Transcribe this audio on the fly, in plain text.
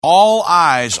All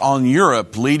eyes on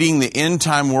Europe leading the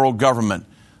end-time world government,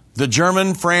 the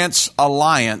German-France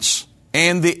alliance,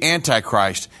 and the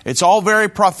Antichrist. It's all very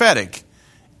prophetic,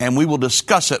 and we will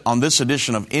discuss it on this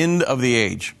edition of End of the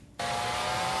Age.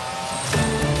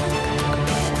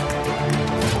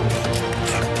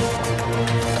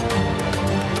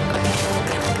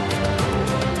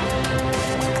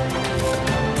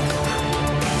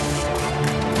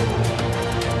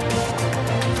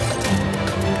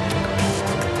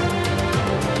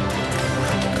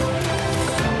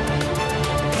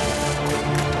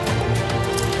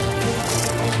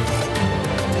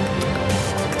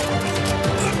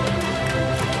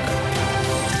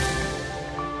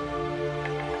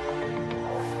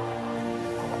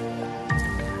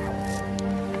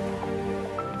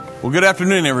 Well, good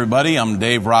afternoon, everybody. I'm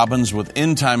Dave Robbins with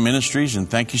End Time Ministries, and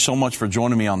thank you so much for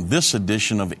joining me on this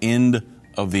edition of End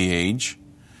of the Age.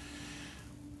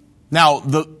 Now,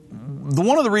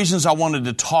 one of the reasons I wanted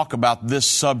to talk about this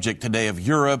subject today of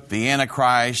Europe, the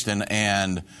Antichrist,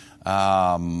 and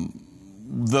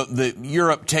the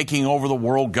Europe taking over the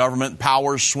world government,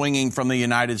 powers swinging from the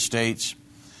United States,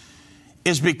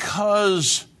 is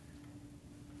because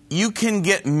you can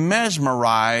get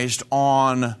mesmerized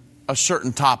on a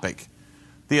certain topic.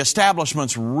 The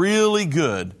establishment's really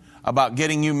good about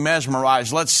getting you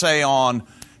mesmerized, let's say on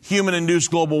human-induced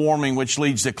global warming, which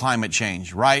leads to climate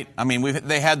change, right? I mean,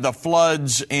 they had the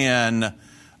floods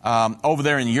over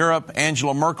there in Europe.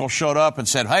 Angela Merkel showed up and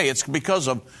said, hey, it's because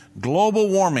of global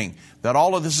warming that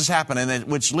all of this is happening,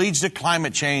 which leads to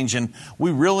climate change, and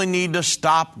we really need to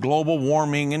stop global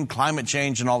warming and climate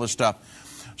change and all this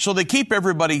stuff. So they keep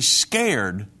everybody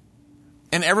scared,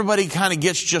 and everybody kind of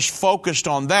gets just focused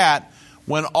on that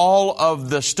when all of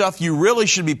the stuff you really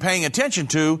should be paying attention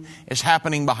to is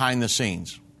happening behind the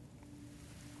scenes.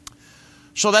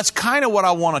 So that's kind of what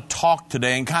I want to talk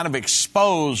today and kind of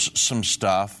expose some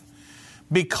stuff,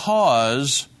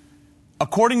 because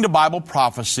according to Bible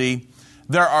prophecy,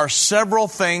 there are several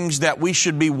things that we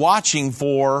should be watching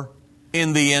for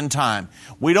in the end time.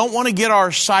 We don't want to get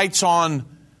our sights on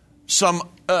some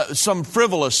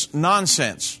frivolous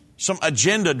nonsense, some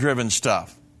agenda-driven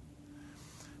stuff.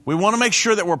 We want to make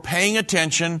sure that we're paying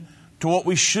attention to what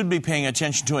we should be paying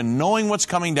attention to and knowing what's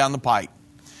coming down the pike.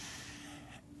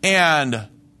 And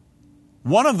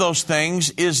one of those things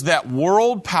is that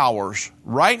world powers,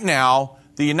 right now,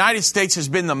 the United States has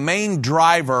been the main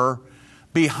driver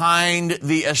behind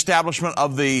the establishment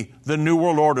of the New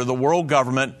World Order, the world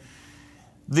government.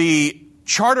 The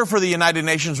Charter for the United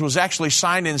Nations was actually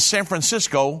signed in San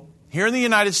Francisco, here in the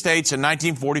United States, in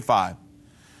 1945.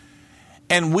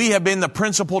 And we have been the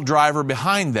principal driver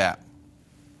behind that.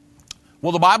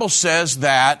 Well, the Bible says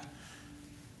that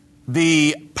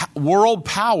the world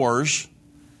powers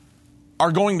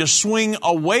are going to swing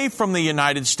away from the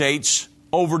United States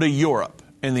over to Europe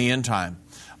in the end time.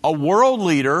 A world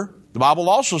leader, the Bible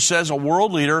also says a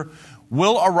world leader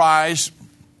will arise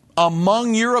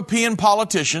among European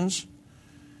politicians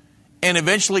and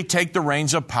eventually take the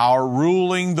reins of power,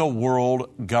 ruling the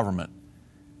world government.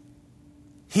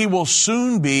 He will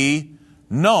soon be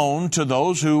known to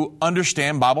those who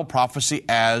understand Bible prophecy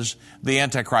as the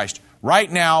Antichrist.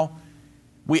 Right now,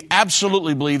 we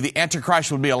absolutely believe the Antichrist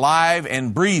would be alive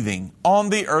and breathing on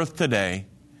the earth today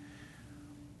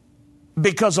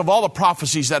because of all the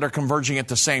prophecies that are converging at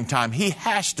the same time. He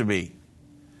has to be.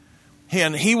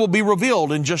 And he will be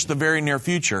revealed in just the very near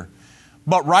future.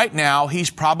 But right now,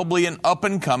 he's probably an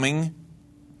up-and-coming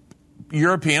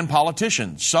European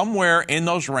politician, somewhere in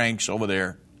those ranks over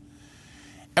there.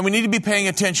 And we need to be paying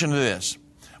attention to this.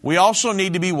 We also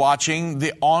need to be watching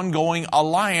the ongoing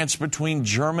alliance between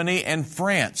Germany and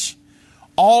France.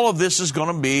 All of this is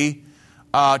going to be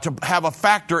to have a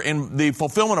factor in the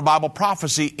fulfillment of Bible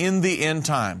prophecy in the end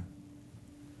time.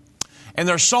 And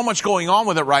there's so much going on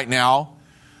with it right now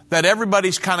that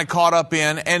everybody's kind of caught up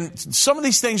in. And some of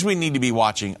these things we need to be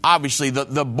watching. Obviously,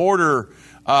 the border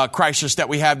crisis that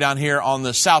we have down here on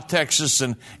the South Texas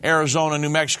and Arizona, New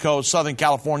Mexico, Southern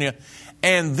California.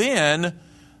 And then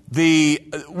we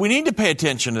need to pay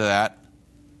attention to that.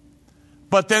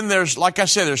 But then there's, like I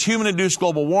said, there's human-induced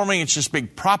global warming. It's just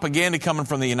big propaganda coming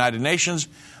from the United Nations.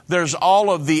 There's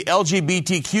all of the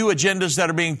LGBTQ agendas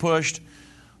that are being pushed.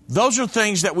 Those are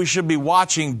things that we should be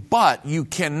watching, but you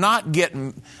cannot get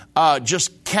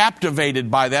just captivated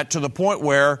by that to the point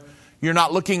where you're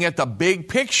not looking at the big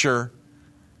picture.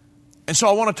 And so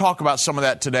I want to talk about some of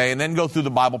that today and then go through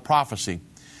the Bible prophecy.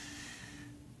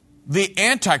 The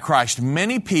Antichrist,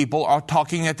 many people are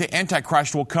talking that the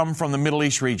Antichrist will come from the Middle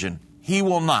East region. He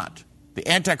will not. The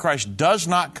Antichrist does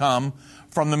not come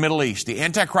from the Middle East. The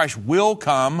Antichrist will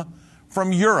come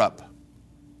from Europe.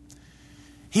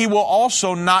 he will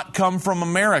also not come from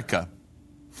America.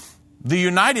 The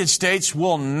United States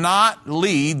will not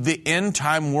lead the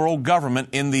end-time world government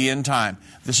in the end time.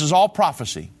 This is all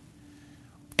prophecy.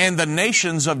 And the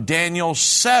nations of Daniel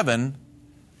 7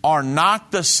 are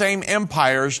not the same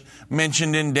empires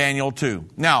mentioned in Daniel 2.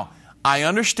 Now, I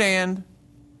understand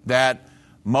that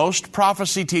most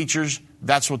prophecy teachers,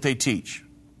 that's what they teach.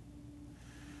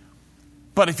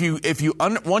 But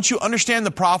once you understand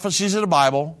the prophecies of the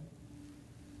Bible,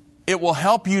 it will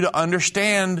help you to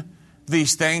understand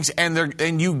these things,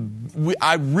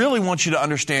 I really want you to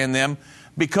understand them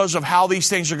because of how these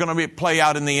things are going to play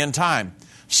out in the end time.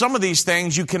 Some of these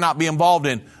things you cannot be involved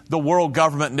in, the world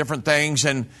government and different things.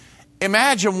 And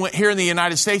imagine here in the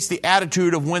United States the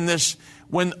attitude of when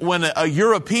a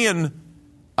European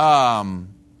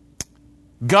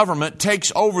government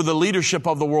takes over the leadership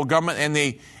of the world government and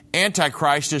the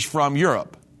Antichrist is from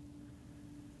Europe.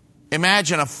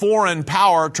 Imagine a foreign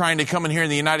power trying to come in here in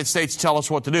the United States to tell us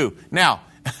what to do. Now,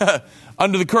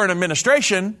 under the current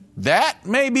administration, that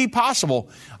may be possible.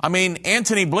 I mean,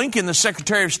 Antony Blinken, the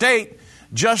Secretary of State,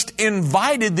 just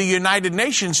invited the United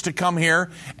Nations to come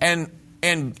here and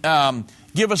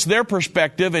give us their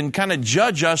perspective and kind of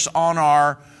judge us on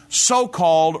our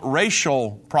so-called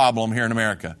racial problem here in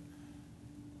America.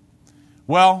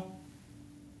 Well,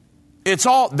 that's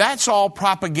all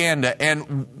propaganda.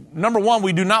 And number one,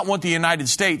 we do not want the United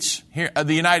States here,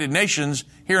 the United Nations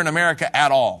here in America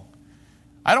at all.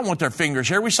 I don't want their fingers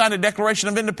here. We signed a Declaration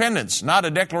of Independence, not a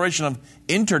Declaration of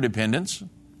Interdependence.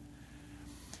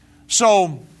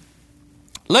 So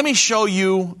let me show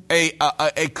you a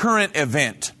current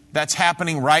event that's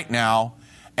happening right now,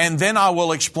 and then I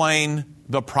will explain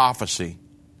the prophecy.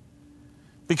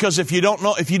 Because if you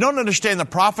don't understand the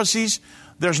prophecies,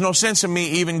 there's no sense in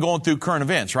me even going through current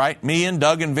events, right? Me and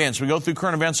Doug and Vince, we go through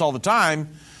current events all the time,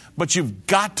 but you've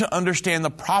got to understand the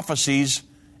prophecies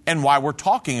and why we're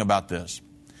talking about this.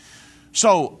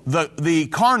 So the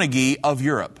Carnegie of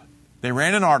Europe, they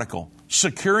ran an article,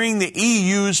 Securing the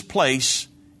EU's Place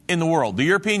in the World, the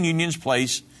European Union's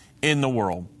place in the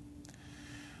world.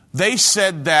 They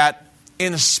said that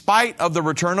in spite of the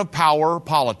return of power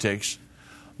politics,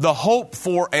 the hope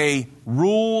for a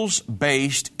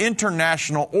rules-based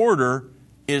international order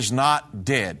is not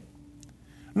dead.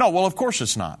 No, well, of course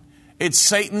it's not. It's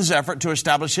Satan's effort to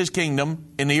establish his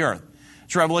kingdom in the earth.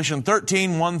 It's Revelation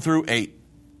 13, 1 through 8.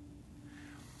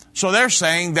 So they're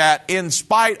saying that in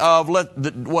spite of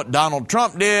what Donald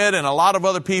Trump did and a lot of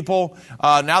other people,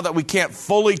 now that we can't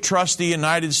fully trust the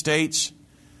United States,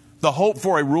 the hope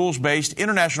for a rules-based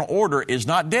international order is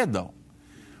not dead, though.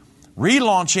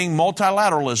 Relaunching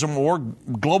multilateralism or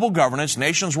global governance,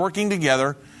 nations working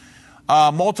together,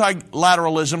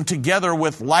 multilateralism together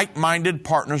with like-minded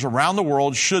partners around the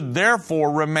world should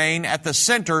therefore remain at the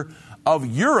center of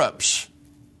Europe's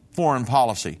foreign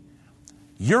policy.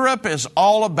 Europe is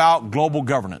all about global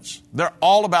governance. They're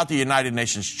all about the United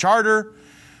Nations Charter,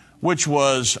 which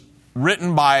was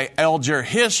written by Alger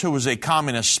Hiss, who was a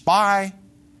communist spy.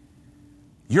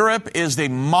 Europe is the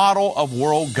model of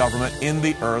world government in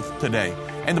the earth today.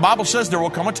 And the Bible says there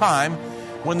will come a time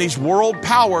when these world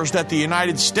powers that the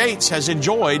United States has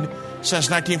enjoyed since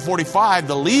 1945,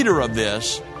 the leader of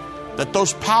this, that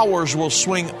those powers will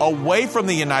swing away from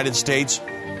the United States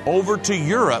over to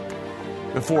Europe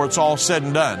before it's all said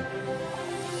and done.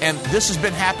 And this has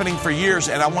been happening for years,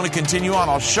 and I want to continue on.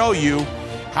 I'll show you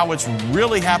how it's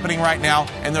really happening right now,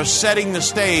 and they're setting the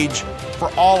stage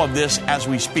for all of this as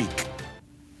we speak.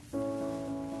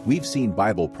 We've seen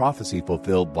Bible prophecy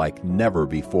fulfilled like never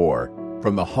before.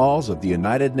 From the halls of the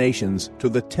United Nations to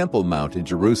the Temple Mount in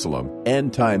Jerusalem,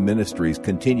 End Time Ministries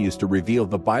continues to reveal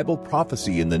the Bible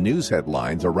prophecy in the news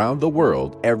headlines around the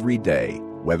world every day.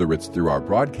 Whether it's through our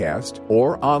broadcast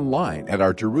or online at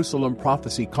our Jerusalem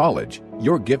Prophecy College,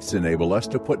 your gifts enable us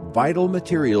to put vital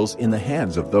materials in the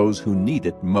hands of those who need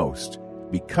it most.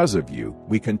 Because of you,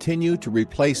 we continue to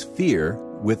replace fear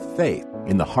with faith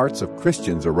in the hearts of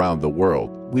Christians around the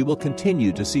world. We will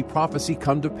continue to see prophecy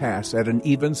come to pass at an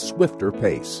even swifter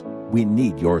pace. We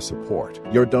need your support.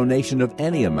 Your donation of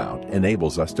any amount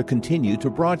enables us to continue to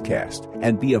broadcast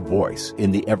and be a voice in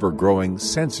the ever-growing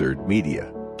censored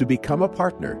media. To become a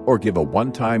partner or give a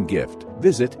one-time gift,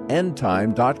 visit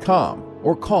endtime.com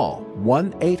or call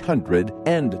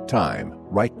 1-800-END-TIME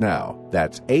right now.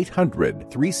 That's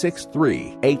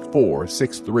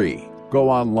 800-363-8463. Go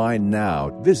online now.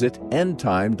 Visit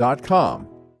endtime.com.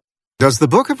 Does the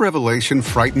book of Revelation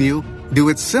frighten you? Do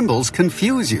its symbols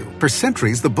confuse you? For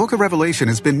centuries, the book of Revelation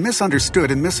has been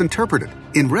misunderstood and misinterpreted.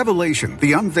 In Revelation,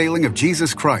 the unveiling of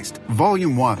Jesus Christ,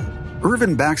 Volume 1,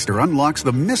 Irvin Baxter unlocks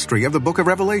the mystery of the Book of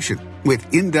Revelation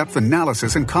with in-depth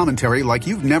analysis and commentary like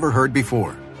you've never heard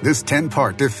before. This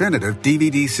 10-part definitive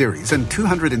DVD series and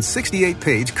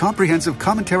 268-page comprehensive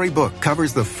commentary book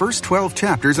covers the first 12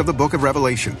 chapters of the Book of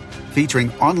Revelation,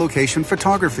 featuring on-location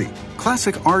photography,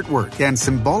 classic artwork, and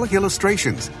symbolic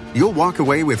illustrations. You'll walk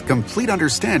away with complete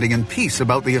understanding and peace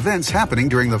about the events happening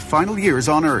during the final years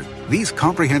on Earth. These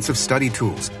comprehensive study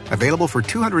tools, available for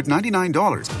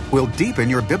 $299, will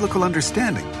deepen your biblical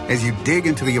understanding as you dig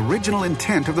into the original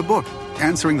intent of the book,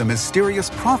 answering the mysterious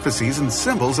prophecies and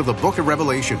symbols of the Book of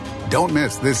Revelation. Don't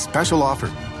miss this special offer.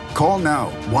 Call now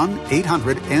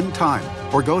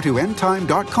 1-800-END-TIME or go to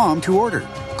endtime.com to order.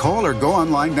 Call or go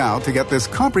online now to get this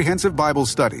comprehensive Bible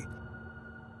study.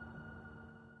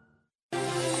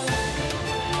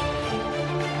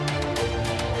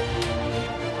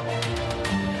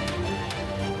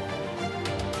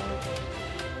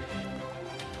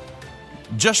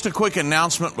 Just a quick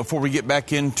announcement before we get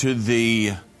back into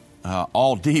the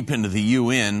all deep into the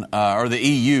UN or the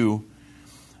EU.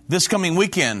 This coming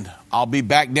weekend, I'll be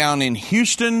back down in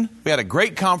Houston. We had a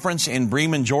great conference in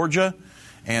Bremen, Georgia,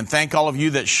 and thank all of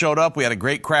you that showed up. We had a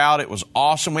great crowd. It was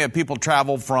awesome. We had people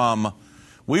travel from,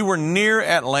 we were near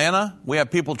Atlanta. We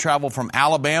had people travel from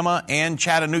Alabama and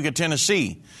Chattanooga,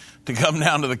 Tennessee to come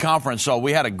down to the conference. So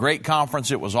we had a great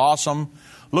conference. It was awesome.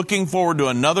 Looking forward to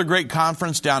another great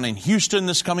conference down in Houston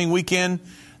this coming weekend,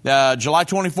 July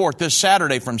 24th, this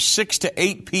Saturday from 6 to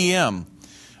 8 p.m.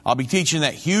 I'll be teaching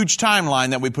that huge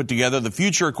timeline that we put together. The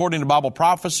future according to Bible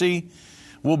prophecy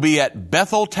will be at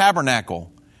Bethel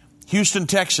Tabernacle, Houston,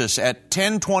 Texas, at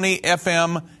 1020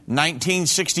 FM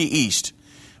 1960 East.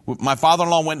 My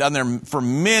father-in-law went down there for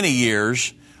many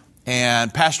years,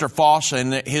 and Pastor Foss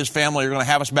and his family are going to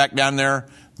have us back down there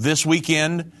this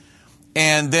weekend.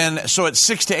 And then, so it's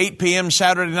 6 to 8 p.m.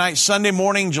 Saturday night, Sunday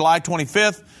morning, July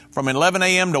 25th, from 11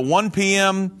 a.m. to 1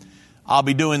 p.m., I'll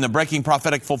be doing the Breaking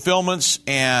Prophetic Fulfillments,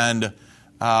 and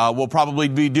we'll probably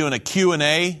be doing a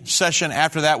Q&A session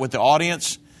after that with the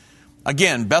audience.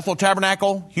 Again, Bethel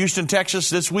Tabernacle, Houston, Texas,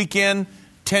 this weekend,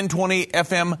 1020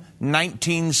 FM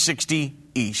 1960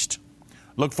 East.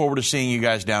 Look forward to seeing you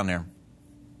guys down there.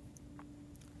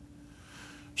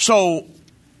 So,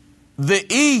 the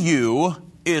EU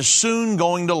is soon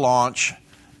going to launch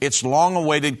its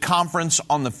long-awaited Conference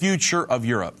on the Future of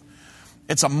Europe.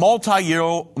 It's a multi-year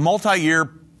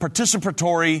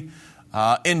participatory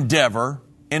endeavor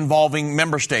involving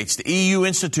member states, the EU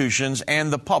institutions,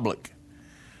 and the public.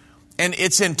 And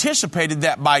it's anticipated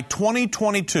that by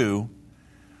 2022,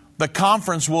 the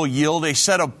conference will yield a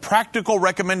set of practical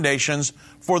recommendations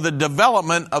for the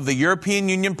development of the European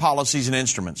Union policies and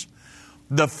instruments.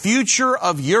 The future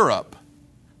of Europe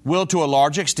will, to a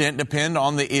large extent, depend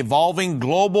on the evolving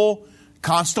global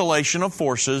constellation of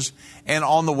forces and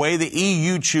on the way the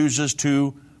EU chooses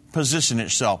to position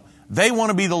itself. They want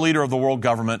to be the leader of the world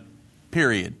government,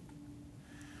 period.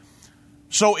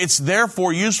 So it's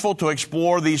therefore useful to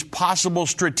explore these possible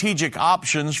strategic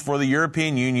options for the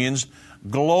European Union's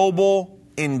global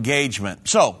engagement.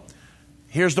 So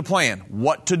here's the plan.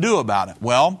 What to do about it?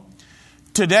 Well,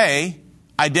 today,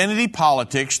 identity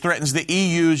politics threatens the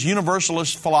EU's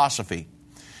universalist philosophy,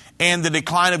 and the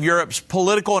decline of Europe's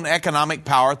political and economic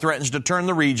power threatens to turn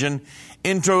the region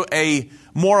into a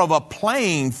more of a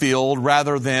playing field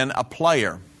rather than a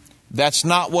player. That's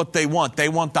not what they want. They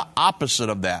want the opposite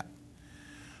of that.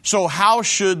 So how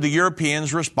should the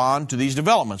Europeans respond to these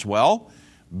developments? Well,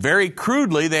 very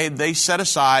crudely, they set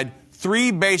aside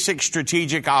three basic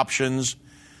strategic options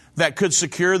that could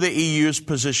secure the EU's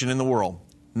position in the world.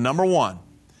 Number one,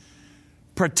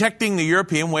 protecting the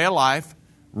European way of life,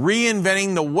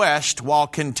 reinventing the West while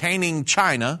containing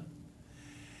China.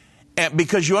 And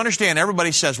because you understand,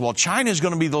 everybody says, well, China is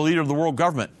going to be the leader of the world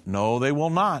government. No, they will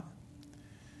not.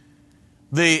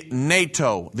 The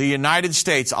NATO, the United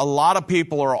States, a lot of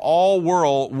people are all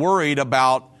worried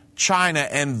about China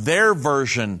and their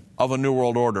version of a New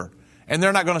World Order. And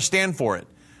they're not going to stand for it.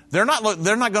 They're not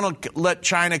going to let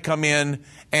China come in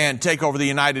and take over the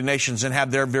United Nations and have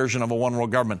their version of a one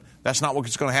world government. That's not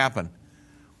what's going to happen.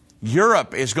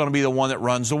 Europe is going to be the one that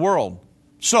runs the world.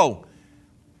 So,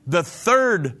 the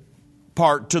third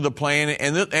part to the plan,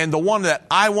 and the one that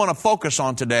I want to focus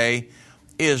on today,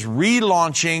 is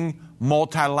relaunching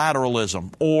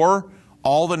multilateralism, or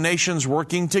all the nations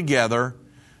working together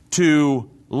to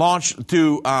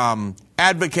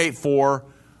advocate for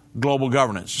global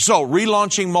governance. So,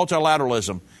 relaunching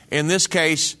multilateralism. In this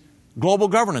case, global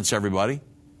governance, everybody.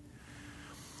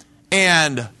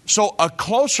 And so a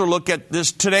closer look at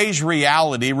today's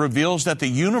reality reveals that the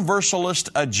universalist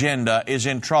agenda is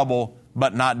in trouble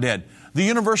but not dead. The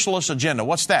universalist agenda,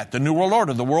 what's that? The New World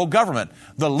Order, the world government,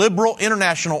 the liberal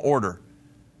international order.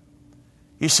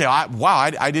 You say,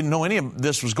 I didn't know any of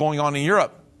this was going on in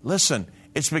Europe. Listen,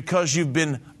 it's because you've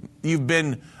been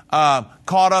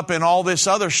caught up in all this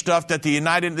other stuff that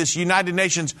this United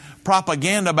Nations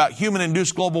propaganda about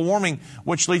human-induced global warming,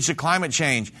 which leads to climate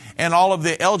change, and all of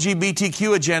the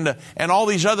LGBTQ agenda, and all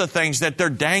these other things that they're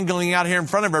dangling out here in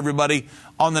front of everybody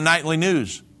on the nightly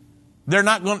news. They're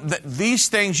not going. These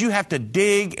things you have to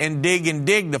dig and dig and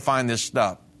dig to find this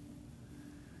stuff.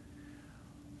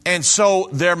 And so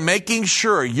they're making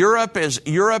sure Europe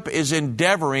is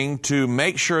endeavoring to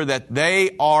make sure that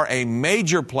they are a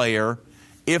major player,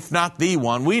 if not the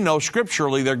one. We know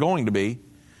scripturally they're going to be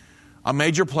a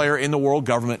major player in the world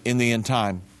government in the end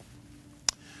time.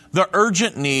 The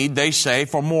urgent need, they say,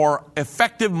 for more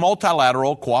effective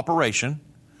multilateral cooperation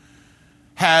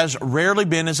has rarely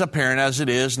been as apparent as it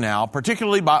is now,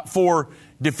 particularly for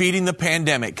defeating the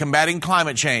pandemic, combating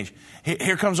climate change.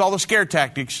 Here comes all the scare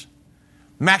tactics,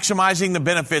 maximizing the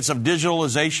benefits of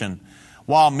digitalization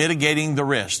while mitigating the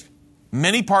risk.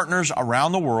 Many partners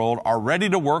around the world are ready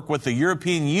to work with the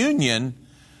European Union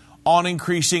on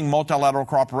increasing multilateral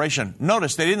cooperation.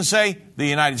 Notice they didn't say the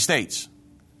United States.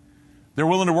 They're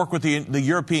willing to work with the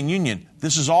European Union.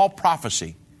 This is all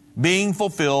prophecy being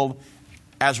fulfilled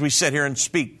as we sit here and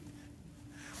speak.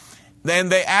 Then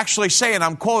they actually say, and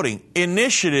I'm quoting,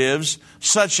 initiatives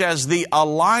such as the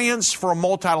Alliance for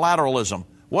Multilateralism.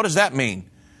 What does that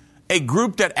mean? A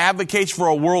group that advocates for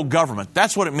a world government.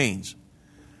 That's what it means.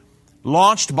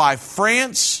 Launched by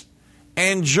France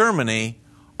and Germany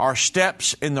are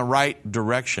steps in the right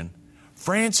direction.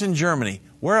 France and Germany.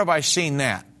 Where have I seen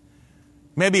that?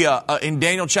 Maybe in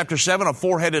Daniel chapter 7, a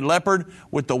four-headed leopard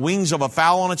with the wings of a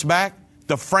fowl on its back.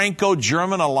 The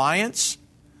Franco-German alliance.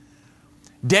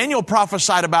 Daniel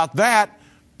prophesied about that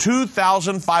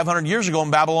 2,500 years ago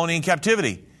in Babylonian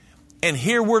captivity. And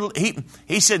here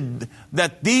he said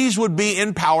that these would be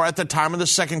in power at the time of the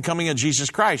second coming of Jesus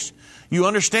Christ. You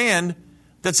understand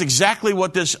that's exactly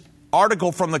what this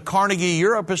article from the Carnegie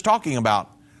Europe is talking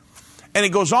about. And it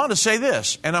goes on to say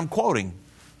this, and I'm quoting,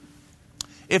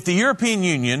 if the European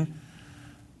Union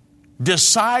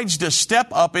decides to step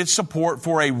up its support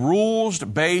for a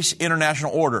rules-based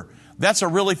international order, that's a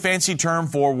really fancy term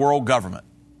for world government,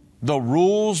 the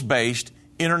rules-based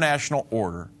international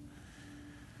order,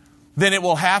 then it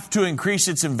will have to increase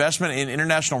its investment in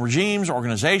international regimes,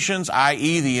 organizations,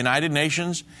 i.e. the United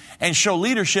Nations, and show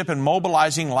leadership in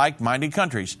mobilizing like-minded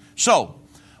countries. So,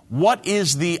 what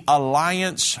is the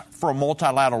Alliance for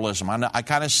Multilateralism? I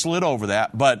kind of slid over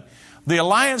that, but the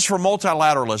Alliance for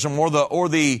Multilateralism, or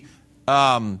the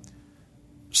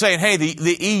saying, hey,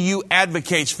 the EU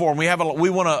advocates for, and we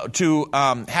want to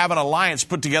have an alliance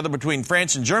put together between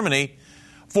France and Germany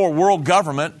for world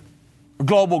government,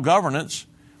 global governance.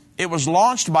 It was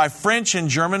launched by French and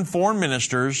German foreign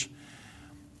ministers,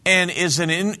 and it's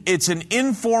an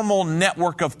informal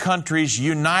network of countries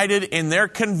united in their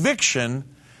conviction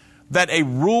that a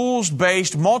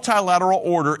rules-based multilateral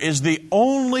order is the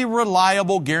only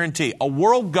reliable guarantee. A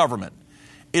world government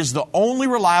is the only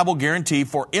reliable guarantee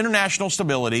for international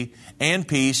stability and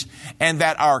peace, and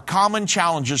that our common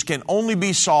challenges can only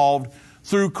be solved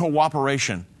through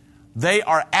cooperation. They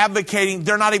are advocating,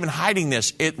 they're not even hiding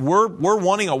this. We're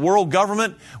wanting a world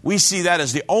government. We see that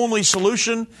as the only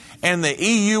solution, and the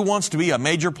EU wants to be a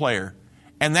major player.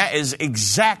 And that is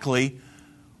exactly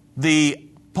the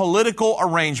political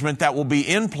arrangement that will be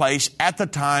in place at the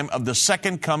time of the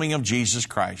second coming of Jesus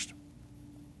Christ.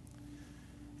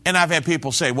 And I've had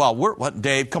people say, well,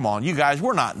 Dave, come on, you guys,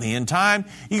 we're not in the end time.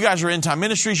 You guys are end time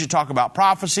ministries. You talk about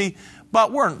prophecy,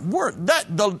 but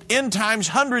the end time's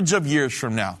hundreds of years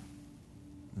from now.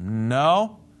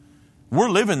 No, we're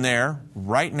living there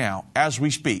right now as we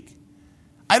speak.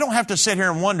 I don't have to sit here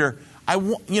and wonder,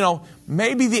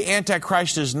 maybe the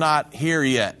Antichrist is not here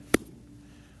yet.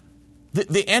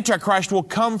 The Antichrist will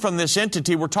come from this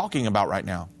entity we're talking about right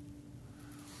now.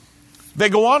 They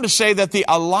go on to say that the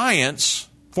Alliance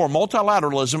for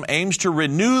Multilateralism aims to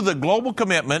renew the global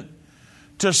commitment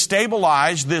to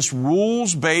stabilize this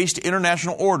rules-based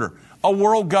international order, a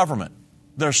world government.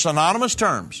 They're synonymous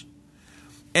terms.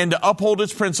 And to uphold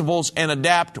its principles and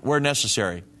adapt where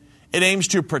necessary. It aims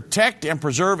to protect and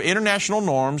preserve international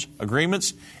norms,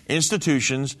 agreements,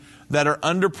 institutions that are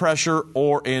under pressure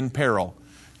or in peril.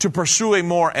 To pursue a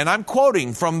more, and I'm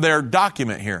quoting from their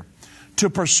document here, to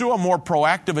pursue a more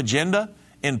proactive agenda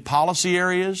in policy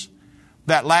areas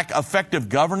that lack effective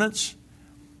governance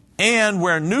and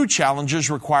where new challenges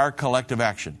require collective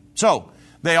action. So,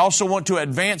 they also want to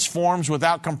advance forms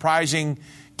without comprising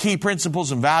key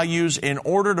principles and values in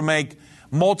order to make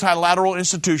multilateral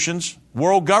institutions,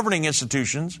 world governing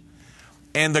institutions,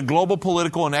 and the global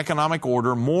political and economic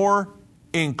order more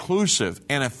inclusive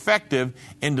and effective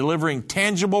in delivering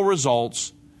tangible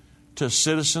results to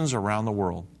citizens around the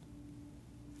world.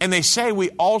 And they say we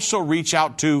also reach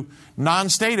out to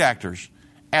non-state actors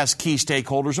as key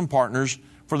stakeholders and partners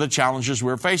for the challenges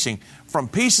we're facing. From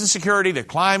peace and security to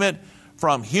climate,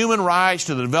 from human rights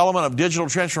to the development of digital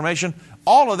transformation,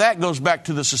 all of that goes back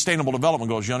to the Sustainable Development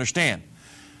Goals, you understand.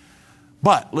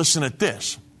 But listen at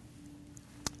this.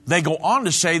 They go on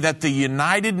to say that the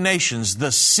United Nations,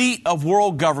 the seat of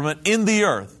world government in the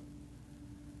earth,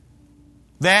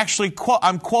 they actually,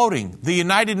 I'm quoting, the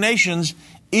United Nations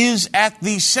is at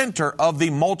the center of the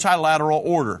multilateral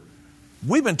order.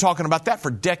 We've been talking about that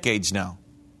for decades now.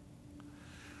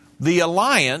 The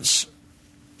alliance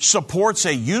supports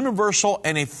a universal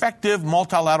and effective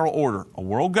multilateral order, a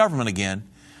world government again,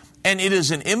 and it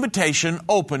is an invitation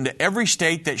open to every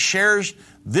state that shares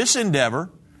this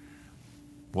endeavor.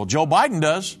 Well, Joe Biden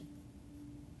does,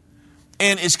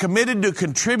 and is committed to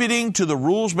contributing to the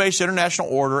rules-based international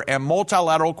order and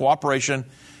multilateral cooperation.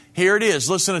 Here it is.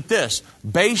 Listen at this.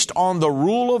 Based on the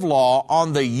rule of law,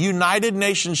 on the United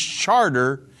Nations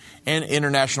Charter and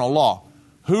international law.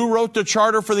 Who wrote the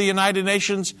charter for the United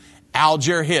Nations?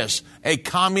 Alger Hiss, a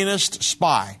communist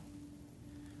spy.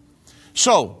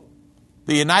 So,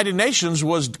 the United Nations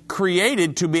was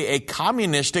created to be a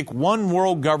communistic, one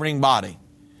world governing body.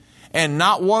 And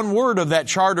not one word of that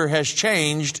charter has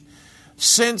changed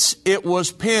since it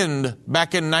was penned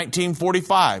back in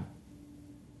 1945.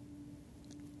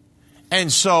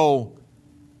 And so,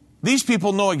 these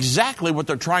people know exactly what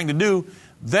they're trying to do.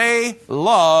 They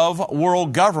love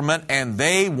world government and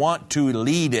they want to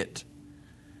lead it.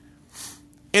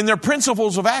 In their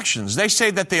principles of actions, they say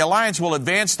that the alliance will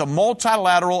advance the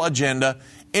multilateral agenda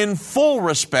in full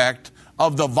respect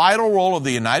of the vital role of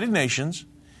the United Nations,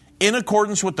 in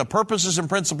accordance with the purposes and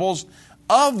principles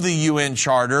of the UN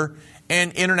Charter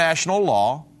and international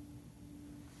law.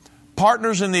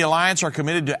 Partners in the alliance are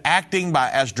committed to acting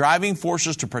as driving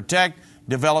forces to protect,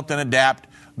 develop, and adapt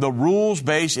the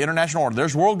rules-based international order.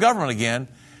 There's world government again,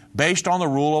 based on the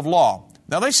rule of law.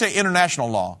 Now, they say international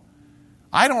law.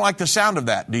 I don't like the sound of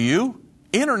that. Do you?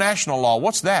 International law,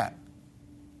 what's that?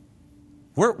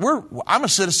 I'm a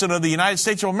citizen of the United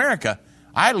States of America.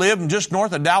 I live just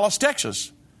north of Dallas,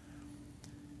 Texas.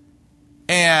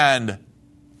 And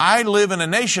I live in a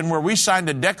nation where we signed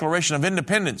a Declaration of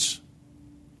Independence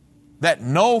that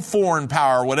no foreign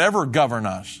power would ever govern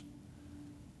us.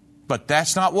 But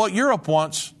that's not what Europe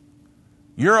wants.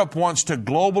 Europe wants to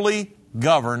globally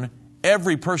govern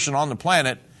every person on the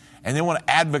planet, and they want to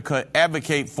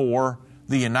advocate for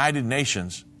the United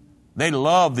Nations. They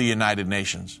love the United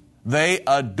Nations. They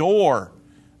adore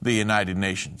the United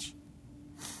Nations.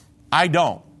 I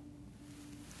don't.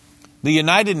 The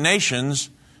United Nations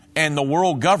and the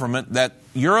world government that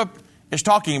Europe is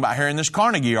talking about here in this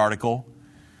Carnegie article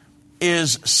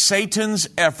is Satan's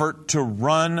effort to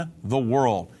run the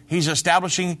world. He's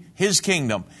establishing his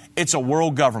kingdom. It's a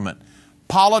world government.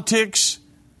 Politics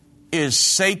is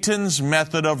Satan's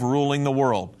method of ruling the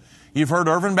world. You've heard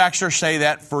Irvin Baxter say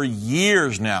that for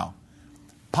years now.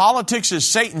 Politics is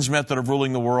Satan's method of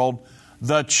ruling the world.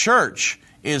 The church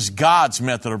is God's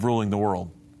method of ruling the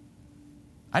world.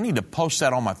 I need to post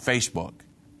that on my Facebook,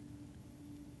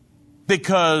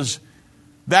 because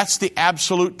that's the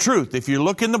absolute truth. If you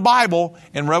look in the Bible,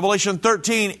 in Revelation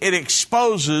 13, it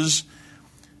exposes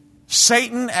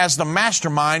Satan as the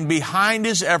mastermind behind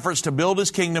his efforts to build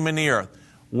his kingdom in the earth.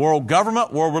 World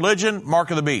government, world religion, mark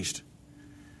of the beast.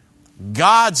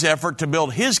 God's effort to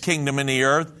build his kingdom in the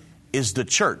earth is the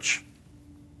church.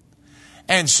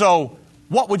 And so,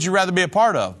 what would you rather be a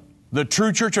part of? The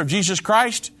true church of Jesus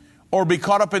Christ, or be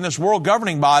caught up in this world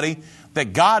governing body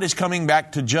that God is coming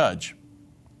back to judge?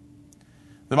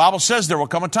 The Bible says there will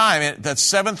come a time, that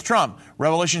seventh trump,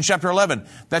 Revelation chapter 11,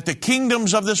 that the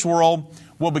kingdoms of this world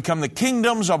will become the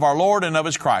kingdoms of our Lord and of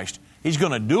His Christ. He's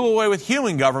going to do away with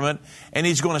human government, and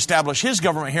He's going to establish His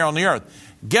government here on the earth.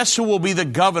 Guess who will be the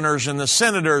governors and the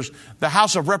senators, the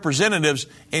House of Representatives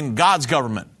in God's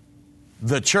government?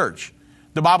 The church.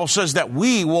 The Bible says that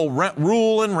we will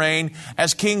rule and reign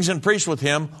as kings and priests with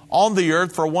Him on the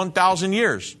earth for 1,000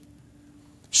 years.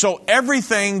 So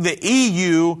everything the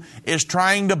EU is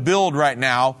trying to build right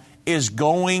now is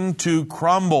going to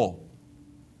crumble.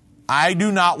 I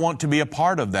do not want to be a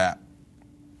part of that.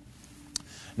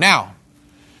 Now,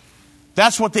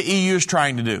 that's what the EU is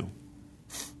trying to do.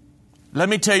 Let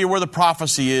me tell you where the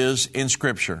prophecy is in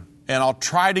Scripture. And I'll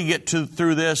try to get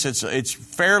through this. It's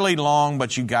fairly long,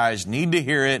 but you guys need to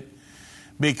hear it,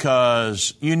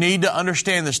 because you need to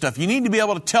understand this stuff. You need to be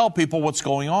able to tell people what's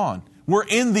going on. We're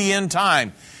in the end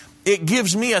time. It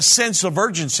gives me a sense of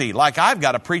urgency, like I've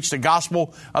got to preach the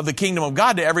gospel of the kingdom of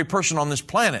God to every person on this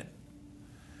planet.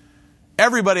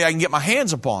 Everybody I can get my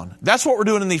hands upon. That's what we're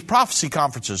doing in these prophecy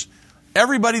conferences.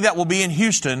 Everybody that will be in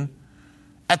Houston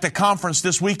at the conference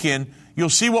this weekend, you'll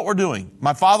see what we're doing.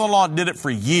 My father-in-law did it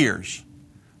for years.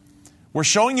 We're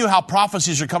showing you how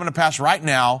prophecies are coming to pass right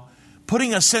now,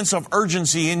 putting a sense of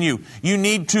urgency in you. You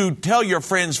need to tell your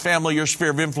friends, family, your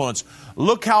sphere of influence.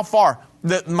 Look how far.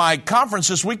 My conference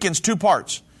this weekend's 2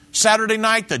 parts. Saturday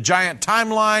night, the giant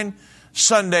timeline.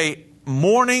 Sunday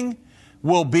morning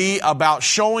will be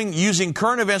about using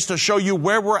current events to show you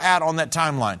where we're at on that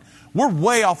timeline. We're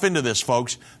way off into this,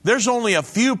 folks. There's only a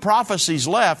few prophecies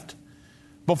left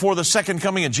before the second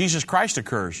coming of Jesus Christ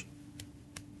occurs.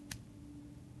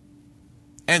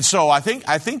 And so I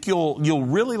think you'll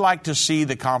really like to see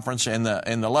the conference and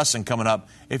the lesson coming up.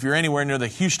 If you're anywhere near the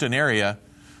Houston area,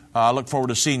 I look forward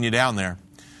to seeing you down there.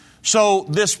 So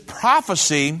this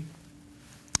prophecy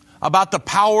about the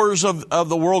powers of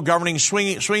the world governing,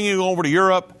 swinging over to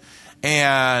Europe,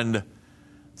 and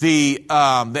the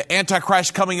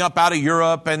Antichrist coming up out of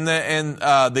Europe, and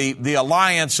the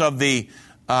alliance of the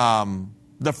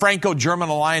Franco-German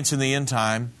alliance in the end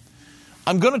time.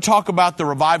 I'm going to talk about the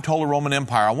revived Holy Roman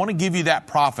Empire. I want to give you that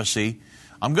prophecy.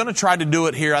 I'm going to try to do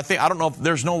it here. I don't know if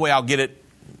there's no way I'll get it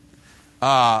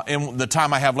in the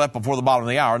time I have left before the bottom of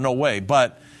the hour. No way.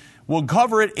 But we'll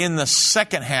cover it in the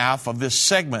second half of this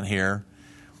segment here.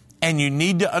 And you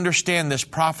need to understand this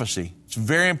prophecy. It's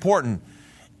very important.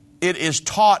 It is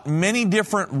taught many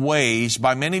different ways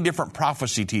by many different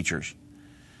prophecy teachers.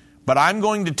 But I'm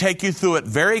going to take you through it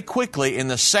very quickly in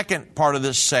the second part of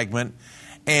this segment.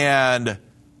 And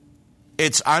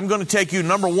I'm going to take you,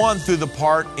 number 1, through the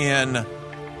part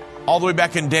all the way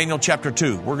back in Daniel chapter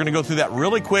 2. We're going to go through that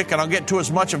really quick, and I'll get to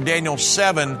as much of Daniel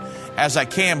 7 as I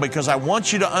can, because I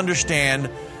want you to understand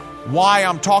why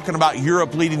I'm talking about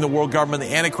Europe leading the world government,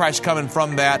 the Antichrist coming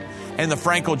from that, and the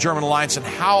Franco-German alliance, and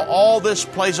how all this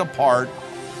plays a part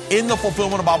in the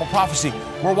fulfillment of Bible prophecy.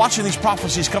 We're watching these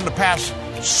prophecies come to pass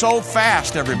so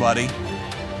fast, everybody,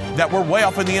 that we're way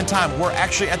off in the end time. We're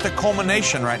actually at the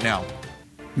culmination right now.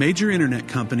 Major internet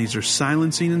companies are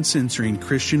silencing and censoring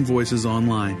Christian voices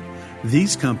online.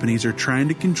 These companies are trying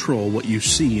to control what you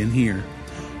see and hear.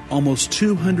 Almost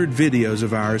 200 videos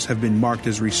of ours have been marked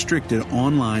as restricted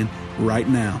online right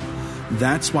now.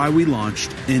 That's why we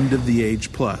launched End of the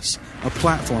Age Plus, a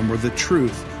platform where the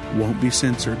truth won't be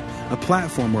censored, a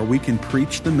platform where we can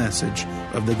preach the message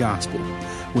of the gospel.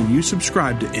 When you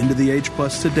subscribe to End of the Age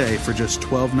Plus today for just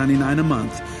 $12.99 a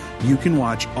month, you can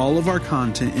watch all of our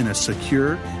content in a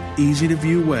secure,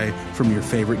 easy-to-view way from your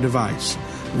favorite device.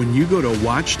 When you go to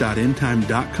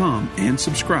watch.endtime.com and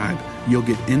subscribe, you'll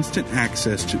get instant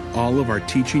access to all of our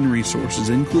teaching resources,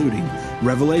 including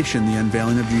Revelation, the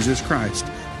Unveiling of Jesus Christ,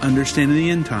 Understanding the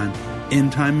End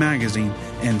Time Magazine,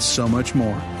 and so much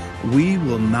more. We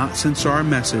will not censor our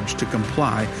message to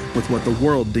comply with what the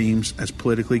world deems as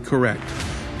politically correct.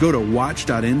 Go to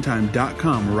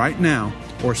watch.endtime.com right now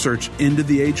or search End of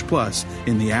the Age Plus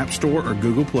in the App Store or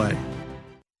Google Play.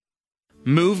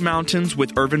 Move Mountains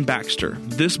with Irvin Baxter.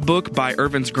 This book by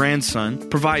Irvin's grandson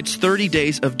provides 30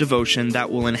 days of devotion that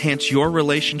will enhance your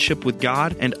relationship with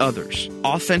God and others.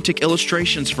 Authentic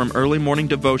illustrations from early morning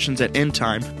devotions at End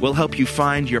Time will help you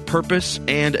find your purpose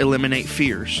and eliminate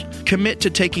fears. Commit to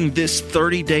taking this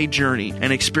 30-day journey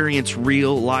and experience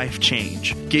real life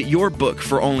change. Get your book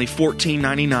for only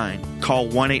 $14.99. Call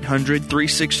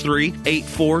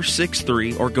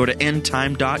 1-800-363-8463 or go to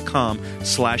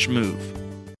endtime.com/move.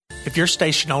 If your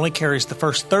station only carries the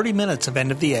first 30 minutes of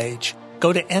End of the Age,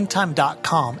 go to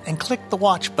endtime.com and click the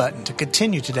watch button to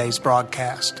continue today's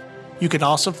broadcast. You can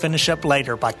also finish up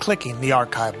later by clicking the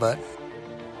archive button.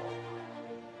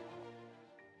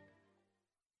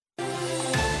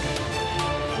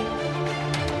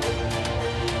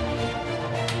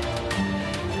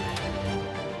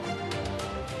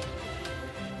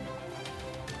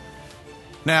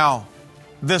 Now,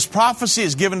 this prophecy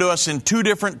is given to us in 2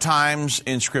 different times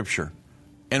in Scripture.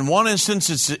 In one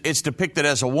instance, it's depicted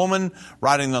as a woman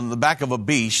riding on the back of a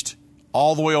beast,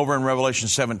 all the way over in Revelation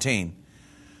 17.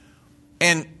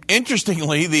 And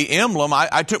interestingly, the emblem,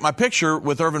 I took my picture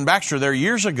with Irvin Baxter there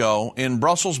years ago in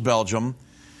Brussels, Belgium.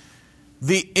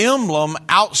 The emblem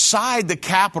outside the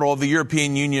capital of the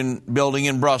European Union building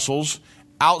in Brussels,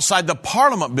 outside the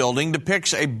Parliament building,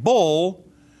 depicts a bull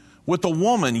with a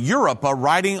woman, Europa,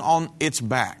 riding on its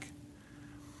back.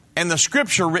 And the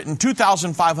scripture written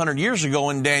 2,500 years ago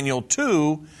in Daniel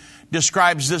 2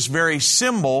 describes this very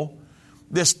symbol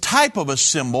this type of a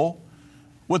symbol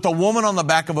with a woman on the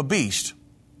back of a beast.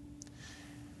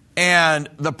 And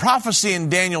the prophecy in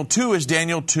Daniel 2 is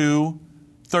Daniel 2,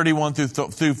 31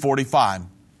 through 45.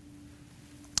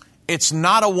 It's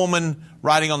not a woman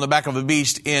riding on the back of a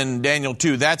beast in Daniel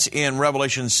 2. That's in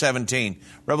Revelation 17.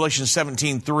 Revelation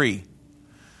 17:3.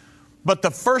 But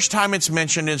the first time it's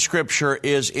mentioned in Scripture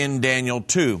is in Daniel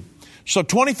 2. So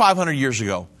 2,500 years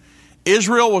ago,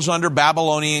 Israel was under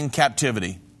Babylonian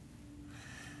captivity.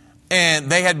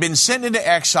 And they had been sent into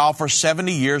exile for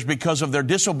 70 years because of their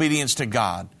disobedience to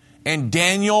God. And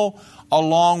Daniel,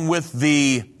 along with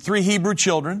the 3 Hebrew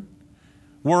children,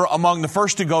 were among the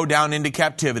first to go down into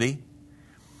captivity.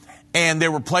 And they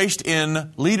were placed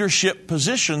in leadership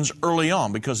positions early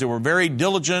on because they were very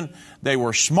diligent, they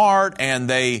were smart, and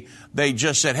they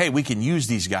just said, hey, we can use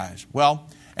these guys. Well,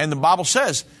 and the Bible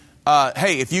says,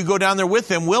 hey, if you go down there with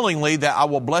them willingly, that I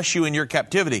will bless you in your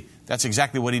captivity. That's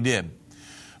exactly what he did.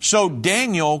 So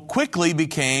Daniel quickly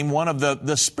became one of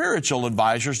the spiritual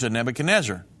advisors to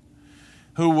Nebuchadnezzar,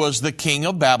 who was the king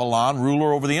of Babylon,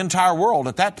 ruler over the entire world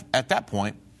at that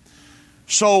point.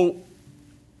 So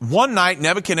one night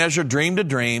Nebuchadnezzar dreamed a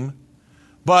dream,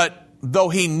 but though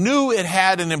he knew it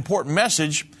had an important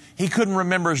message, he couldn't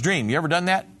remember his dream. You ever done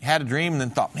that? Had a dream and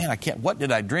then thought, man, what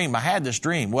did I dream? I had this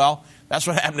dream. Well, that's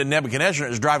what happened to Nebuchadnezzar.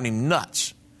 It was driving him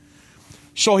nuts.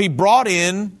 So he brought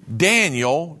in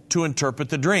Daniel to interpret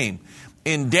the dream.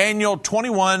 In Daniel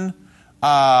 21,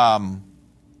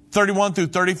 31 through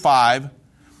 35,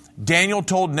 Daniel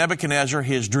told Nebuchadnezzar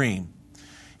his dream.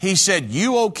 He said,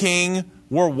 you, O king,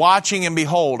 were watching, and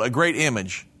behold, a great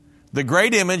image. The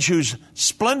great image, whose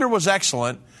splendor was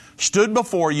excellent, stood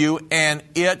before you, and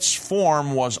its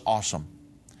form was awesome.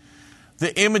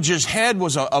 The image's head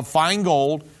was of fine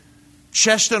gold,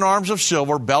 chest and arms of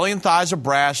silver, belly and thighs of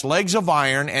brass, legs of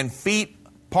iron, and feet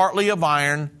partly of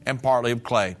iron and partly of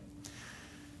clay.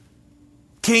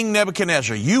 King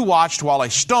Nebuchadnezzar, you watched while a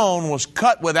stone was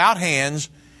cut without hands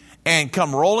and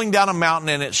come rolling down a mountain,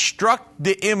 and it struck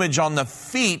the image on the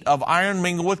feet of iron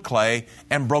mingled with clay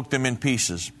and broke them in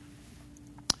pieces.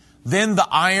 Then the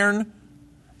iron,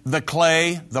 the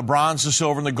clay, the bronze, the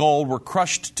silver, and the gold were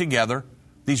crushed together.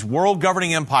 These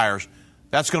world-governing empires,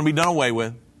 that's going to be done away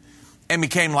with, and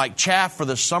became like chaff for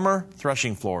the summer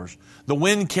threshing floors. The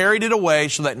wind carried it away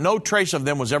so that no trace of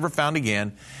them was ever found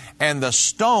again. And the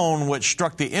stone which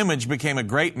struck the image became a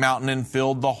great mountain and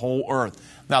filled the whole earth.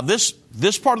 Now, this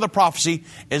part of the prophecy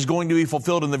is going to be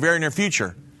fulfilled in the very near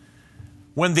future,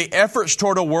 when the efforts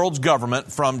toward a world's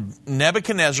government from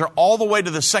Nebuchadnezzar all the way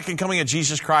to the second coming of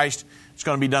Jesus Christ is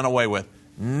going to be done away with.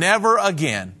 Never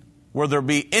again will there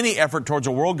be any effort towards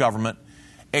a world government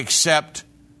except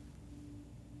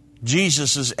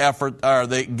Jesus' effort, or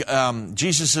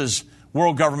Jesus'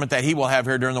 world government that he will have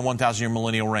here during the 1,000-year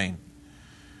millennial reign.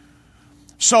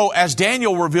 So as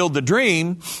Daniel revealed the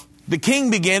dream, the king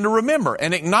began to remember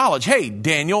and acknowledge, hey,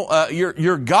 Daniel,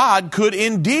 your God could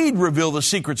indeed reveal the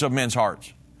secrets of men's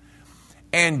hearts.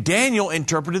 And Daniel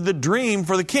interpreted the dream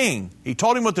for the king. He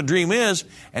told him what the dream is,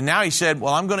 and now he said,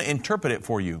 well, I'm going to interpret it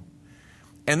for you.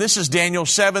 And this is Daniel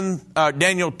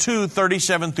 2,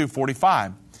 37 through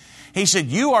 45. He said,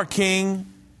 you are a king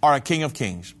of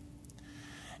kings.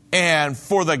 And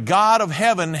for the God of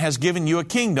heaven has given you a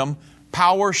kingdom,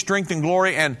 power, strength, and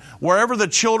glory, and wherever the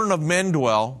children of men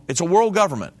dwell, it's a world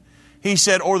government. He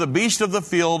said, or the beasts of the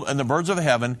field and the birds of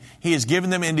heaven, he has given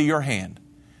them into your hand,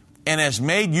 and has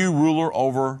made you ruler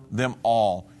over them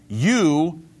all.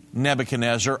 You,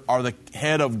 Nebuchadnezzar, are the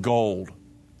head of gold.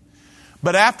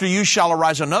 But after you shall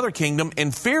arise another kingdom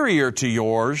inferior to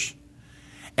yours,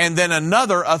 and then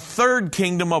another, a third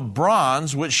kingdom of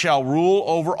bronze, which shall rule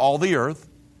over all the earth.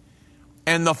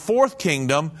 And the fourth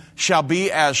kingdom shall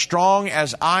be as strong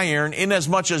as iron,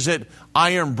 inasmuch as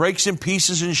iron breaks in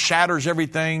pieces and shatters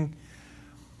everything.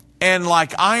 And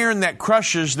like iron that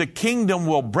crushes, the kingdom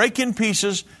will break in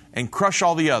pieces and crush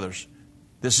all the others.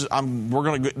 That's going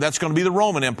to be the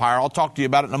Roman Empire. I'll talk to you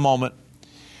about it in a moment.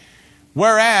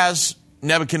 Whereas,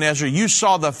 Nebuchadnezzar, you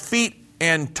saw the feet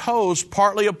and toes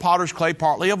partly of potter's clay,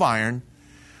 partly of iron.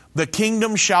 The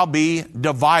kingdom shall be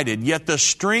divided, yet the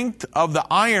strength of the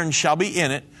iron shall be in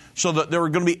it, so that there are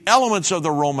going to be elements of the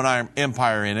Roman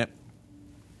Empire in it.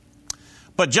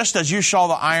 But just as you saw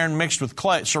the iron mixed with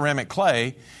clay, ceramic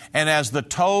clay, and as the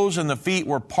toes and the feet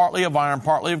were partly of iron,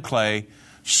 partly of clay,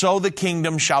 so the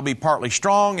kingdom shall be partly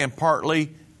strong and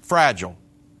partly fragile.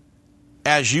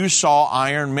 As you saw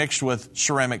iron mixed with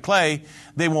ceramic clay,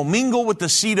 they will mingle with the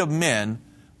seed of men,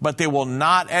 but they will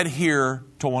not adhere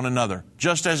to one another,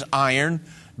 just as iron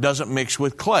doesn't mix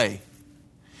with clay.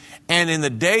 And in the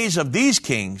days of these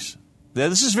kings,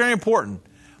 this is very important,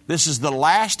 This is the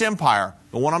last empire,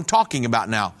 the one I'm talking about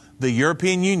now, the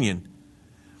European Union.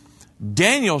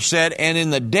 Daniel said, and in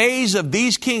the days of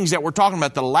these kings that we're talking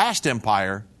about, the last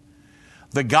empire,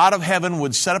 the God of heaven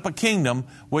would set up a kingdom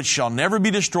which shall never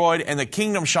be destroyed, and the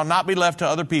kingdom shall not be left to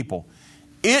other people.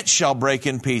 It shall break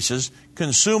in pieces,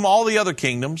 consume all the other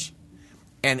kingdoms,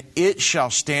 and it shall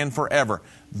stand forever.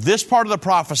 This part of the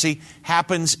prophecy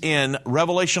happens in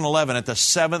Revelation 11 at the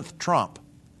seventh trump.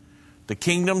 The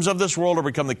kingdoms of this world will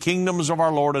become the kingdoms of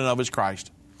our Lord and of His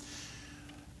Christ.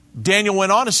 Daniel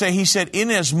went on to say, he said,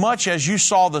 inasmuch as you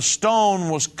saw the stone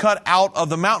was cut out of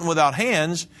the mountain without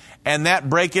hands, and that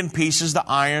break in pieces the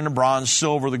iron, the bronze,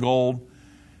 silver, the gold.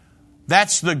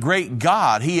 That's the great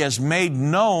God. He has made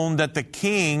known that the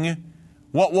king,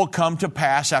 what will come to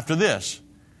pass after this.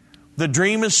 The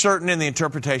dream is certain and the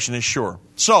interpretation is sure.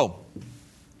 So,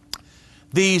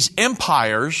 these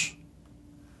empires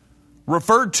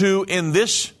referred to in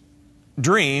this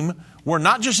dream were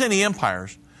not just any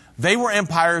empires. They were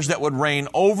empires that would reign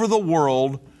over the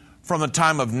world from the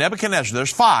time of Nebuchadnezzar.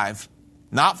 There's 5,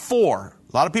 not 4.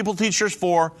 A lot of people teach there's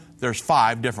 4. There's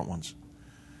 5 different ones.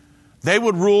 They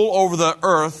would rule over the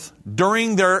earth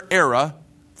during their era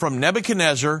from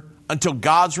Nebuchadnezzar until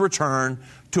God's return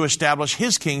to establish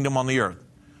His kingdom on the earth.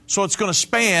 So it's going to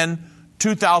span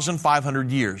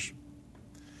 2,500 years.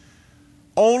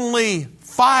 Only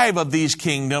 5 of these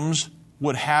kingdoms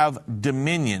would have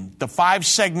dominion. The 5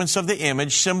 segments of the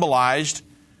image symbolized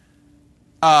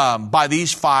by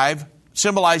these 5,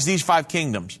 symbolize these 5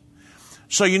 kingdoms.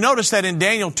 So you notice that in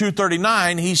Daniel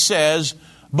 2:39, he says,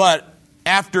 but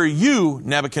after you,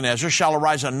 Nebuchadnezzar, shall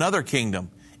arise another kingdom,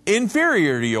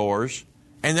 inferior to yours,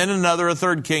 and then another, a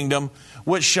third kingdom,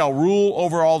 which shall rule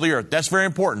over all the earth. That's very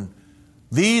important.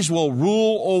 These will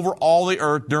rule over all the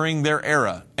earth during their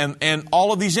era. And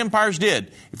all of these empires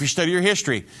did, if you study your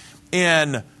history.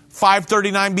 In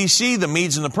 539 BC, the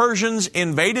Medes and the Persians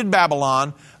invaded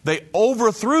Babylon. They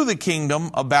overthrew the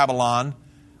kingdom of Babylon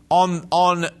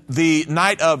on the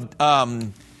night of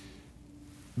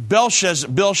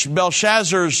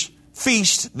Belshazzar's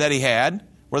feast that he had,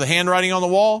 where the handwriting on the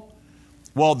wall.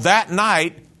 Well, that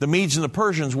night, the Medes and the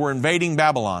Persians were invading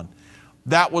Babylon.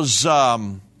 That was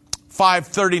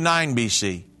 539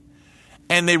 BC.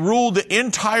 And they ruled the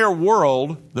entire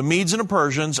world, the Medes and the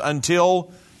Persians,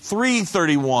 until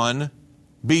 331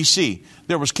 BC.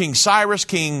 There was King Cyrus,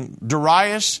 King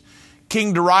Darius.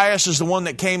 King Darius is the one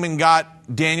that came and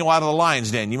got Daniel out of the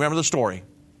lion's den. You remember the story?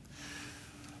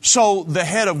 So the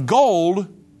head of gold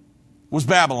was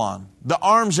Babylon. The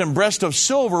arms and breast of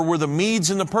silver were the Medes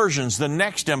and the Persians, the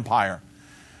next empire.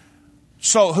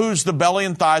 So who's the belly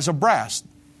and thighs of brass?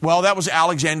 Well, that was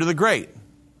Alexander the Great.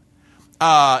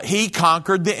 He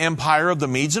conquered the empire of the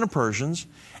Medes and the Persians,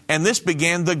 and this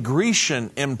began the Grecian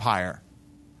Empire.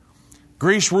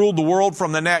 Greece ruled the world for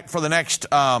the next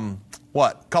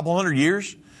couple hundred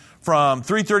years? From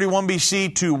 331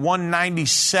 BC to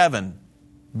 197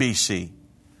 BC.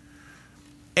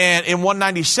 And in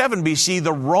 197 BC,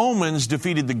 the Romans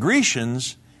defeated the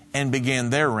Grecians and began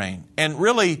their reign. And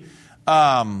really,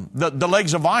 the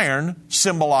legs of iron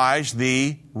symbolized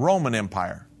the Roman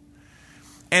Empire.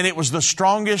 And it was the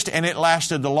strongest and it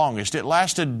lasted the longest. It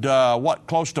lasted,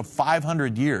 close to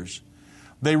 500 years.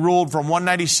 They ruled from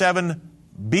 197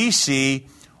 BC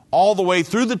all the way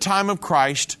through the time of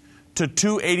Christ to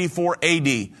 284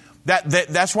 AD.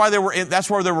 That's why there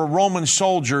were Roman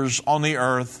soldiers on the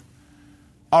earth,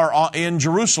 or in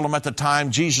Jerusalem at the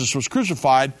time Jesus was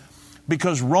crucified,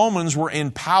 because Romans were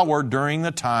in power during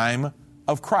the time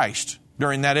of Christ,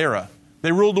 during that era.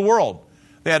 They ruled the world.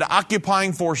 They had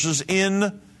occupying forces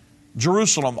in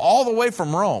Jerusalem, all the way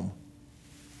from Rome.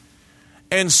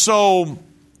 And so,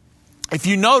 if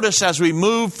you notice, as we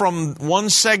move from one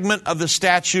segment of the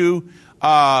statue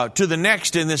to the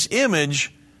next in this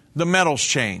image, the metals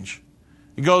change.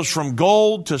 It goes from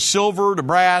gold to silver to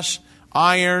brass,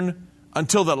 iron,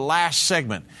 until the last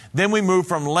segment. Then we move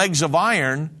from legs of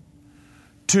iron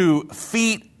to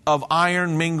feet of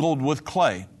iron mingled with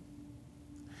clay.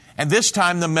 And this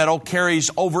time the metal carries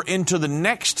over into the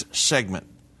next segment.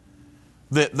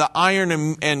 The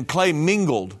iron and clay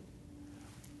mingled.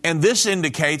 And this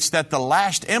indicates that the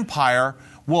last empire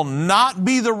will not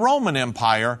be the Roman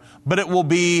Empire, but it will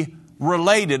be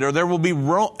related, or there will be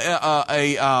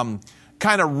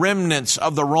kind of remnants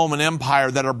of the Roman Empire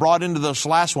that are brought into this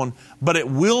last one, but it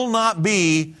will not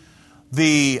be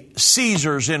the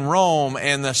Caesars in Rome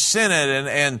and the Senate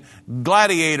and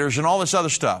gladiators and all this other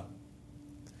stuff.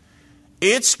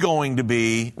 It's going to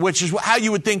be, which is how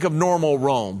you would think of normal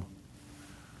Rome.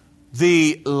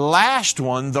 The last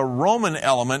one, the Roman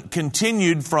element,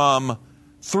 continued from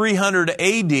 300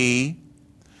 AD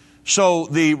So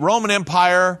the Roman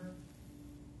Empire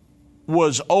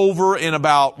was over in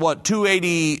about,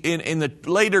 280, in the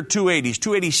later 280s,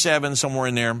 287, somewhere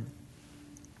in there.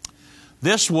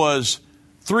 This was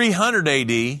 300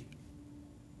 AD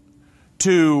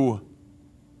to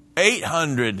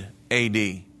 800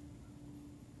 AD.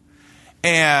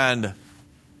 And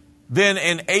then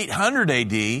in 800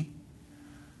 AD,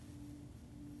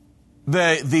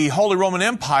 the Holy Roman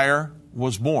Empire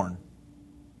was born.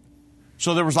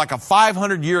 So there was like a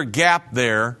 500-year gap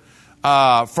there.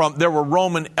 There were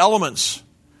Roman elements,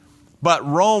 but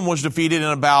Rome was defeated in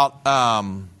about,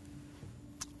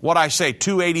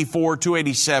 284,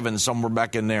 287, somewhere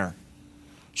back in there.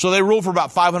 So they ruled for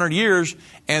about 500 years,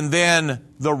 and then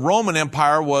the Roman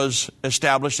Empire was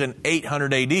established in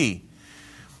 800 AD.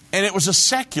 And it was a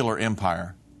secular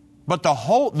empire. But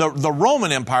the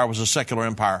Roman Empire was a secular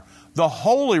empire. The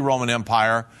Holy Roman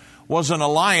Empire was an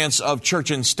alliance of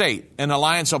church and state, an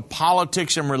alliance of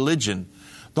politics and religion.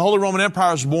 The Holy Roman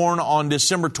Empire was born on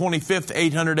December 25th,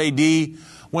 800 AD,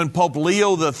 when Pope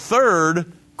Leo III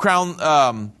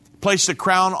placed the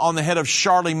crown on the head of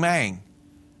Charlemagne,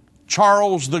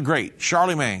 Charles the Great,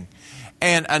 Charlemagne,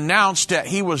 and announced that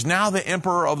he was now the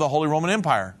emperor of the Holy Roman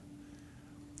Empire.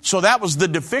 So that was the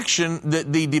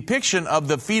depiction of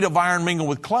the feet of iron mingled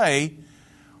with clay.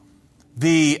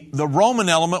 The Roman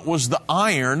element was the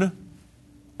iron,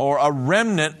 or a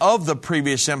remnant of the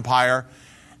previous empire,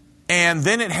 and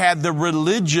then it had the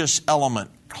religious element,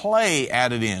 clay,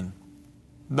 added in.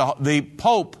 The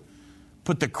Pope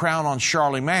put the crown on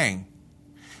Charlemagne.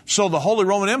 So the Holy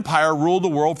Roman Empire ruled the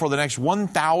world for the next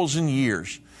 1,000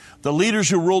 years. The leaders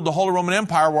who ruled the Holy Roman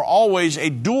Empire were always a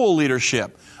dual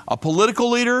leadership, a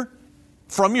political leader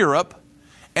from Europe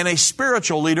and a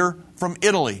spiritual leader from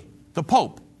Italy, the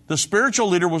Pope. The spiritual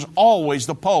leader was always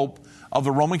the Pope of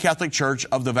the Roman Catholic Church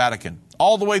of the Vatican,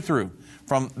 all the way through,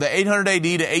 from the 800 AD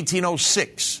to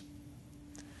 1806.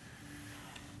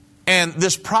 And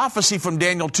this prophecy from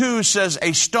Daniel 2 says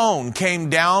a stone came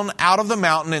down out of the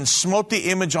mountain and smote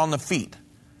the image on the feet.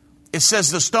 It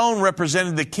says the stone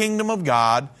represented the kingdom of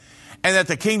God, and that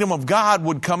the kingdom of God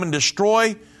would come and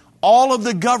destroy all of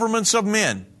the governments of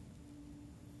men.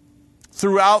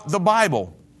 Throughout the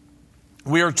Bible,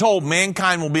 we are told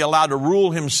mankind will be allowed to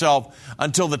rule himself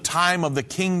until the time of the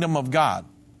kingdom of God.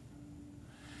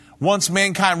 Once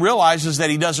mankind realizes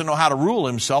that he doesn't know how to rule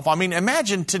himself,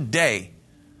 imagine today,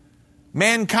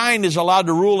 mankind is allowed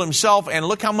to rule himself, and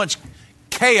look how much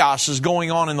chaos is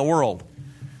going on in the world.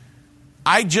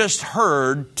 I just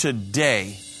heard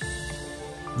today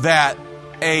that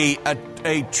a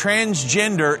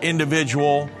transgender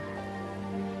individual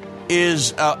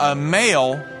is a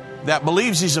male that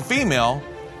believes he's a female,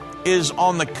 is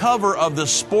on the cover of the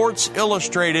Sports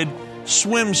Illustrated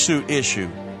swimsuit issue.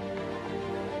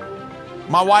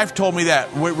 My wife told me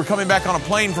that. We're coming back on a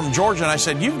plane from Georgia, and I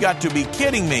said, "You've got to be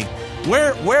kidding me.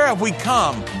 Where have we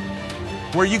come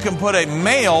where you can put a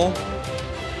male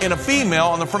and a female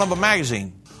on the front of a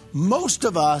magazine?" Most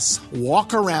of us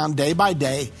walk around day by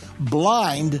day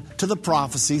blind to the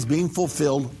prophecies being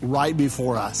fulfilled right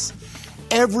before us.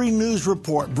 Every news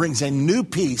report brings a new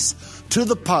piece to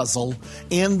the puzzle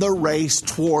in the race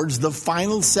towards the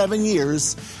final 7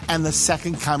 years and the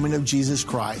second coming of Jesus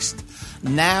Christ.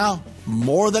 Now,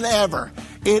 more than ever,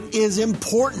 it is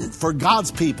important for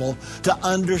God's people to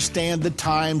understand the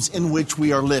times in which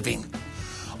we are living.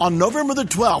 On November the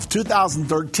 12th,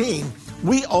 2013,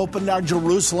 we opened our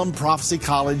Jerusalem Prophecy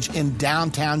College in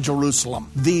downtown Jerusalem.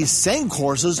 These same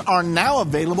courses are now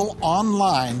available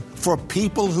online for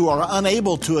people who are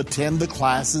unable to attend the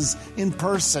classes in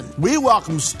person. We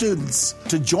welcome students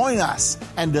to join us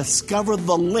and discover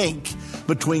the link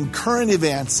between current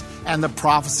events and the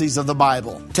prophecies of the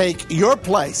Bible. Take your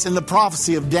place in the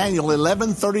prophecy of Daniel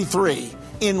 11:33.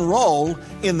 Enroll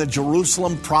in the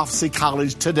Jerusalem Prophecy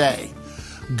College today.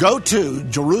 Go to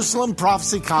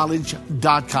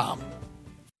JerusalemProphecyCollege.com.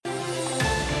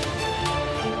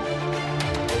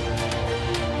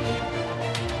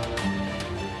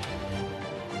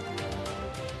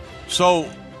 So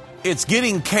it's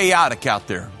getting chaotic out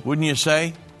there, wouldn't you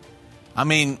say?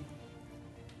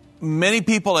 Many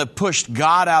people have pushed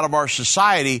God out of our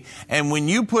society, and when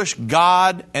you push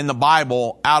God and the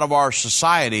Bible out of our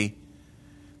society,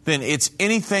 then it's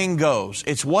anything goes.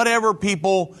 It's whatever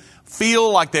people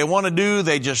feel like they want to do,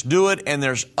 they just do it, and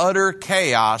there's utter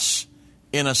chaos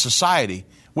in a society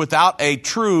without a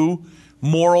true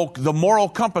the moral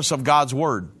compass of God's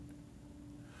Word.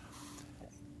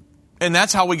 And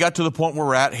that's how we got to the point where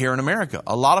we're at here in America.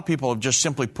 A lot of people have just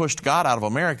simply pushed God out of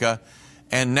America,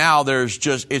 and now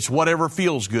it's whatever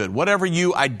feels good, whatever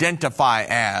you identify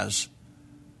as.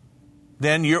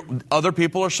 then other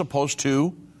people are supposed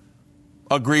to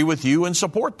agree with you and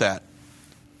support that.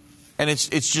 And it's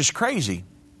just crazy.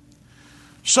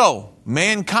 So,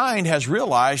 mankind has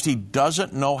realized he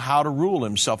doesn't know how to rule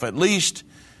himself, at least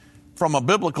from a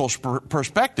biblical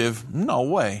perspective. No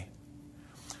way.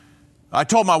 I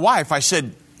told my wife, I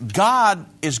said, God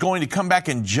is going to come back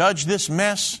and judge this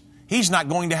mess. He's not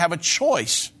going to have a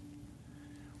choice.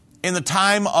 In the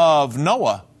time of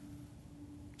Noah,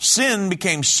 sin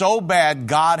became so bad,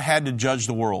 God had to judge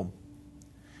the world.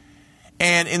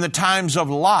 And in the times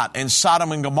of Lot and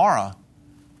Sodom and Gomorrah,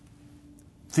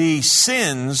 the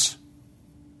sins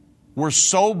were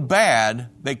so bad,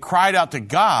 they cried out to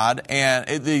God, and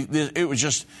it was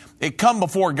just, it come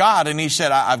before God, and he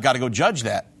said, I've got to go judge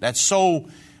that. That's so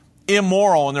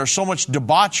immoral, and there's so much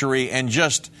debauchery and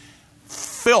just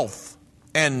filth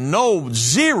and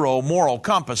zero moral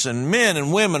compass, and men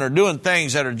and women are doing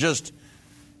things that are just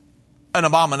an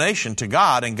abomination to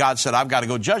God, and God said, I've got to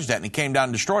go judge that, and he came down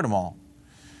and destroyed them all.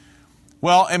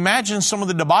 Well, imagine some of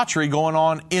the debauchery going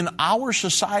on in our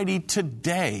society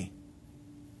today.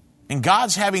 And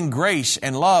God's having grace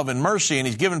and love and mercy, and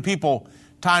he's giving people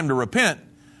time to repent,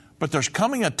 but there's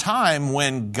coming a time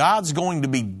when God's going to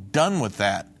be done with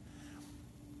that.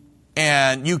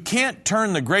 And you can't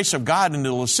turn the grace of God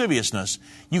into lasciviousness.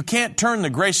 You can't turn the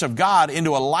grace of God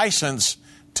into a license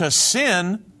to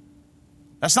sin.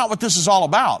 That's not what this is all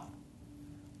about.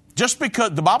 Just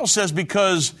because, the Bible says,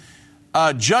 because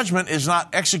judgment is not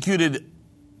executed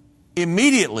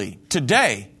immediately,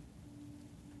 today,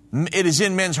 it is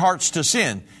in men's hearts to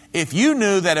sin. If you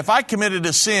knew that if I committed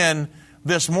a sin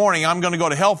this morning, I'm going to go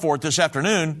to hell for it this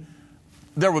afternoon,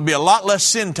 there would be a lot less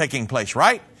sin taking place,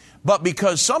 right? But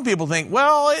because some people think,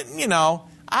 well,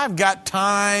 I've got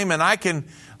time and I can,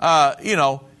 I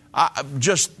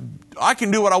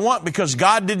can do what I want because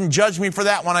God didn't judge me for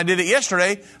that when I did it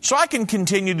yesterday, so I can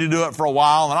continue to do it for a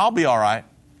while and I'll be all right.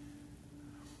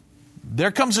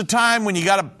 There comes a time when you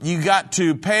got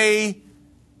to pay,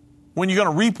 when you're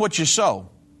going to reap what you sow.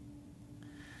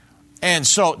 And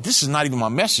so this is not even my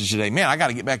message today. Man, I got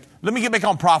to get back. Let me get back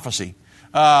on prophecy.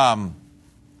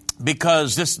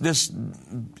 Because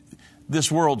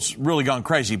this world's really gone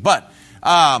crazy. But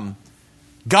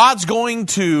God's going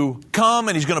to come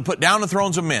and he's going to put down the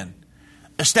thrones of men.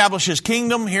 Establish his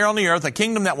kingdom here on the earth, a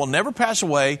kingdom that will never pass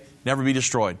away, never be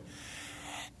destroyed.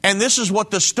 And this is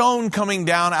what the stone coming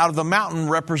down out of the mountain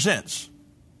represents.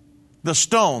 The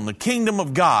stone, the kingdom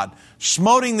of God,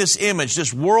 smoting this image,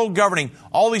 this world governing,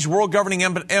 all these world governing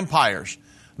empires.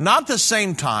 Not the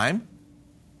same time,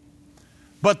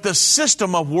 but the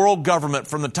system of world government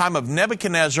from the time of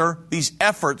Nebuchadnezzar, these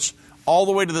efforts, all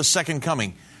the way to the second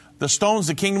coming. The stone's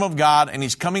the kingdom of God, and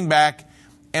he's coming back,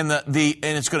 and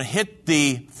it's going to hit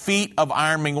the feet of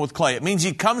iron mingled with clay. It means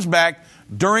he comes back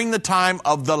during the time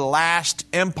of the last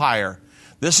empire.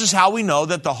 This is how we know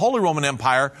that the Holy Roman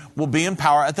Empire will be in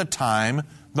power at the time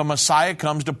the Messiah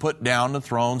comes to put down the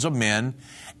thrones of men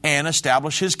and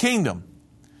establish his kingdom.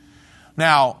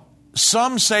 Now,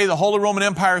 some say the Holy Roman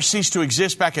Empire ceased to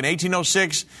exist back in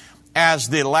 1806 as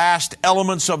the last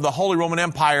elements of the Holy Roman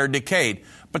Empire decayed.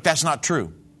 But that's not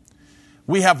true.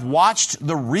 We have watched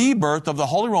the rebirth of the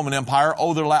Holy Roman Empire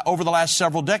over the last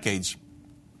several decades.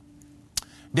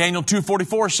 Daniel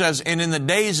 2:44 says, and in the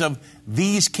days of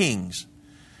these kings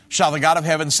shall the God of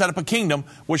heaven set up a kingdom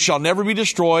which shall never be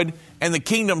destroyed, and the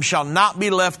kingdom shall not be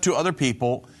left to other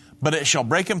people, but it shall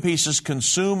break in pieces,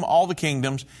 consume all the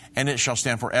kingdoms, and it shall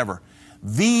stand forever.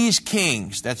 These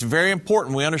kings, that's very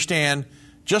important. We understand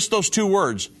just those two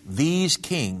words, these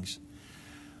kings.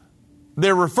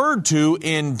 They're referred to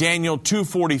in Daniel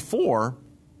 2:44.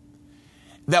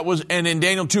 And in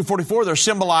Daniel 2:44, they're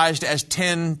symbolized as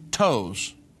 10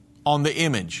 toes on the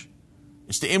image.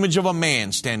 It's the image of a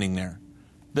man standing there.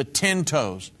 The 10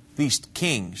 toes, these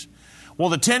kings. Well,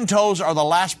 the 10 toes are the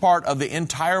last part of the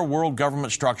entire world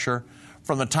government structure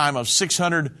from the time of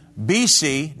 600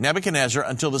 BC, Nebuchadnezzar,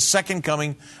 until the second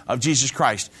coming of Jesus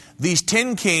Christ. These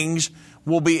 10 kings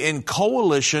will be in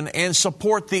coalition and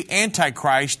support the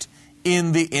Antichrist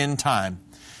in the end time.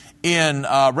 In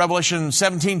Revelation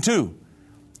 17:2,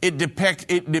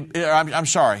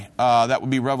 that would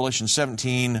be Revelation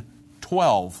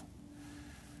 17:12.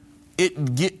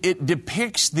 It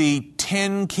depicts the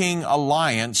 10 king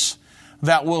alliance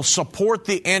that will support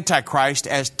the Antichrist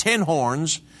as 10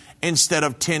 horns instead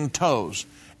of 10 toes.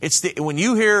 When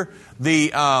you hear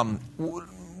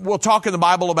we'll talk in the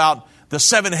Bible about the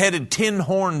 7-headed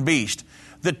 10-horned beast.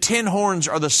 The 10 horns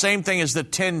are the same thing as the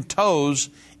 10 toes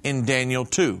in Daniel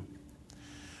 2.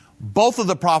 Both of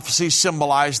the prophecies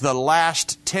symbolize the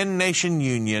last 10-nation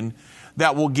union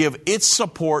that will give its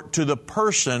support to the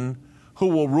person who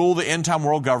will rule the end-time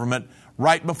world government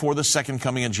right before the second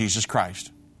coming of Jesus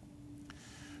Christ.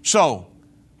 So,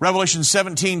 Revelation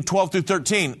 17, 12 through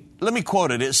 13, let me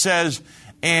quote it. It says,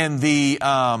 and the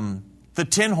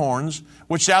 10 horns,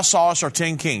 which thou sawest, are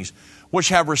 10 kings, which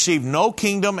have received no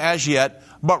kingdom as yet,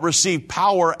 but receive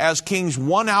power as kings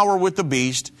 1 hour with the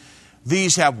beast.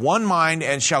 These have one mind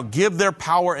and shall give their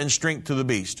power and strength to the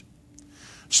beast.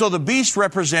 So the beast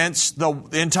represents the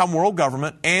end-time world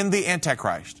government and the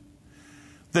Antichrist.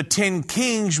 The 10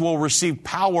 kings will receive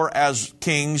power as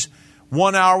kings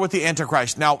 1 hour with the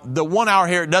Antichrist. Now, the 1 hour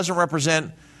here, it doesn't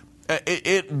represent,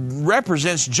 it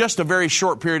represents just a very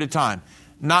short period of time,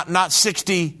 not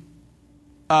 60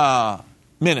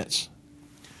 minutes.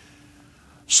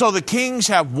 So the kings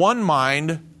have one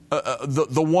mind,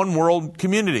 the one world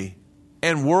community,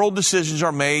 and world decisions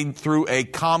are made through a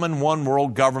common one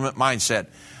world government mindset.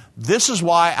 This is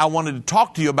why I wanted to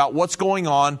talk to you about what's going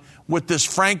on with this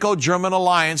Franco-German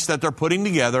alliance that they're putting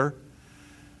together,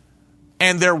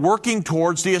 and they're working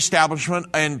towards the establishment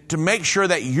and to make sure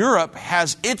that Europe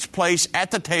has its place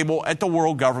at the table at the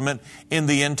world government in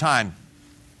the end time.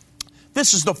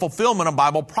 This is the fulfillment of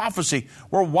Bible prophecy.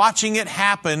 We're watching it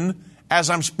happen as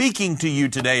I'm speaking to you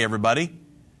today, everybody.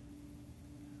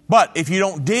 But if you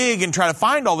don't dig and try to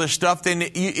find all this stuff, then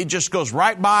it just goes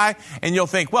right by, and you'll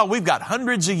think, well, we've got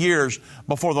hundreds of years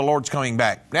before the Lord's coming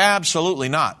back. Absolutely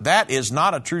not. That is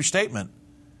not a true statement.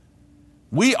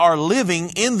 We are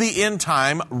living in the end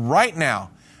time right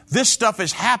now. This stuff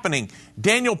is happening.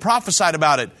 Daniel prophesied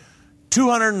about it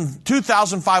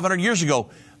 2,500 years ago.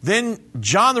 Then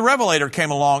John the Revelator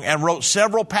came along and wrote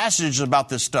several passages about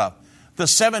this stuff. The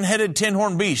seven-headed,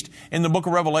 ten-horned beast in the book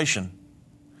of Revelation.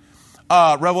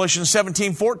 Revelation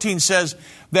 17:14 says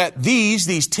that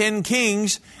these 10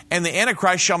 kings and the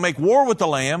Antichrist shall make war with the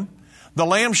Lamb. The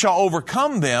Lamb shall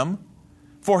overcome them,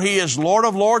 for he is Lord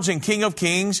of lords and King of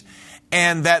kings,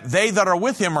 and that they that are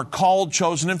with him are called,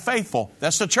 chosen, and faithful.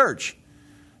 That's the church.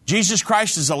 Jesus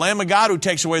Christ is the Lamb of God who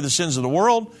takes away the sins of the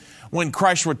world. When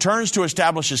Christ returns to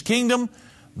establish his kingdom,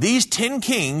 these 10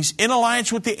 kings, in alliance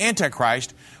with the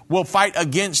Antichrist, will fight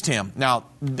against him. Now,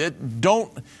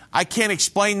 I can't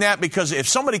explain that, because if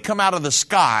somebody come out of the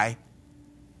sky,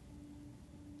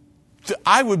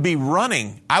 I would be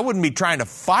running. I wouldn't be trying to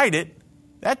fight it.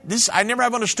 I never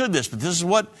have understood this, but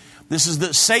this is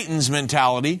the Satan's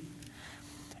mentality.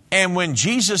 And when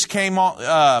Jesus came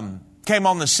on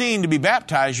the scene to be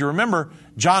baptized, you remember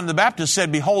John the Baptist said,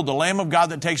 "Behold, the Lamb of God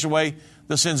that takes away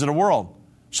the sins of the world."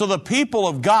 So the people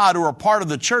of God who are part of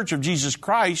the church of Jesus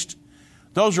Christ,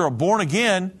 those who are born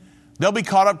again, they'll be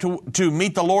caught up to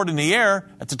meet the Lord in the air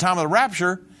at the time of the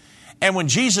rapture. And when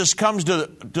Jesus comes to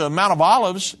the Mount of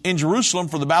Olives in Jerusalem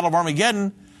for the Battle of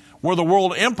Armageddon, where the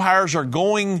world empires are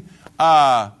going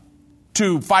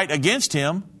to fight against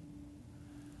him,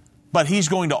 but he's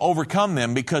going to overcome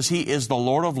them because he is the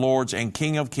Lord of lords and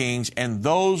King of kings, and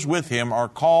those with him are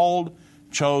called,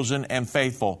 chosen, and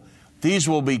faithful. These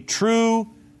will be true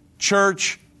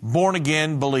church,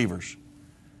 born-again believers.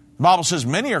 The Bible says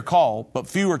many are called, but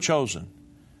few are chosen.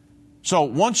 So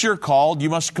once you're called, you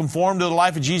must conform to the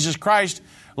life of Jesus Christ,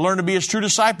 learn to be his true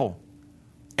disciple,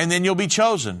 and then you'll be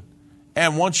chosen.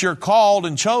 And once you're called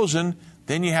and chosen,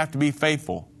 then you have to be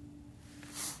faithful.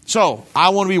 So I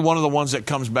want to be one of the ones that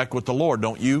comes back with the Lord,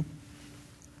 don't you?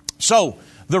 So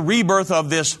the rebirth of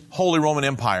this Holy Roman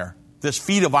Empire, this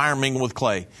feet of iron mingled with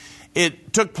clay,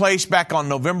 it took place back on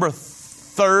November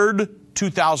 3rd,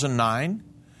 2009.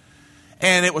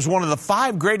 And it was one of the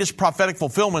 5 greatest prophetic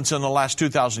fulfillments in the last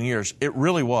 2,000 years. It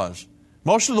really was.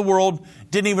 Most of the world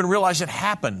didn't even realize it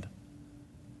happened.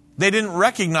 They didn't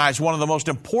recognize one of the most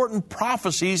important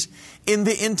prophecies in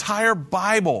the entire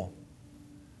Bible.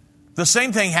 The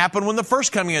same thing happened when the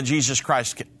first coming of Jesus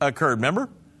Christ occurred, remember?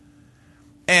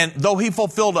 And though he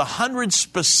fulfilled 100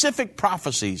 specific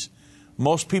prophecies,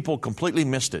 most people completely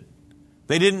missed it.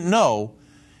 They didn't know.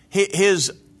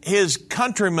 His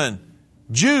countrymen,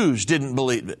 Jews, didn't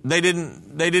believe it. They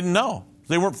didn't know.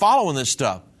 They weren't following this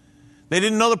stuff. They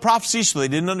didn't know the prophecies, so they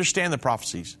didn't understand the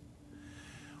prophecies.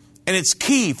 And it's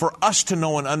key for us to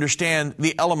know and understand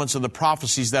the elements of the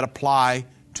prophecies that apply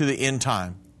to the end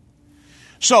time.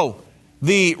 So,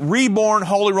 the reborn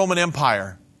Holy Roman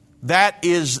Empire, that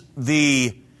is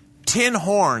the 10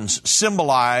 horns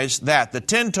symbolize that. The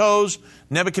 10 toes,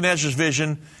 Nebuchadnezzar's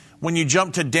vision. When you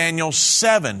jump to Daniel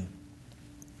 7,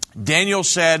 Daniel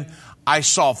said, I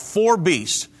saw 4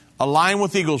 beasts, a lion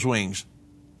with eagle's wings,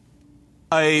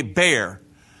 a bear,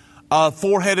 a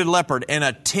 4-headed leopard, and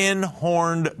a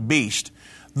 10-horned beast.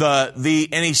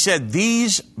 And he said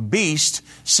these beasts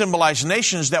symbolize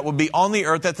nations that would be on the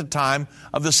earth at the time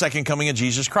of the second coming of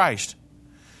Jesus Christ.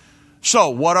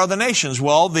 So, what are the nations?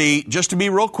 Well, just to be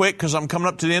real quick, because I'm coming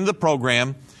up to the end of the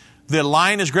program, the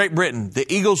lion is Great Britain.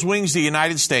 The eagle's wings, the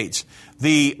United States.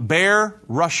 The bear,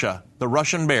 Russia, the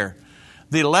Russian bear.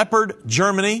 The leopard,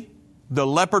 Germany. The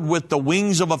leopard with the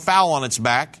wings of a fowl on its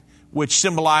back, which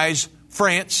symbolize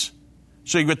France.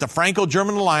 So you get the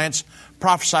Franco-German alliance,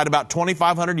 prophesied about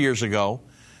 2,500 years ago.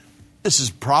 This is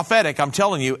prophetic, I'm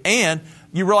telling you. And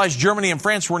you realize Germany and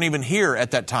France weren't even here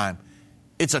at that time.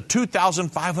 It's a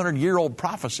 2,500-year-old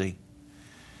prophecy.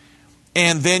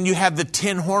 And then you have the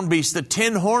 10-horned beast. The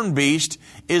 10-horned beast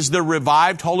is the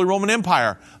revived Holy Roman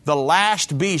Empire. The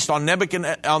last beast on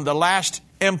the last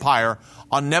empire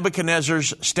on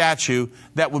Nebuchadnezzar's statue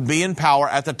that would be in power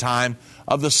at the time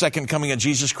of the second coming of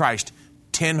Jesus Christ.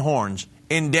 10 horns.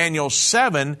 In Daniel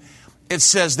 7, it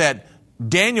says that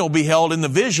Daniel beheld in the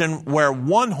vision where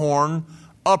one horn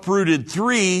uprooted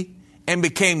 3 and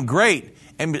became great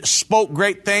and spoke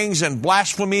great things and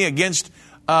blasphemy against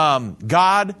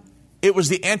God. It was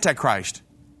the Antichrist.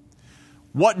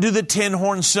 What do the 10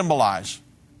 horns symbolize?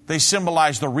 They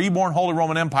symbolize the reborn Holy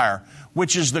Roman Empire,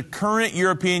 which is the current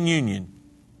European Union.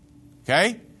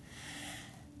 Okay?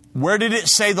 Where did it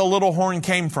say the little horn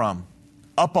came from?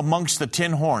 Up amongst the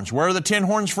 10 horns. Where are the 10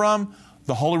 horns from?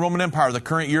 The Holy Roman Empire, the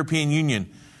current European Union.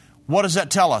 What does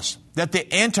that tell us? That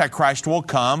the Antichrist will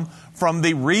come from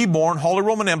the reborn Holy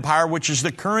Roman Empire, which is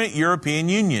the current European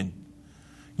Union.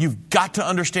 You've got to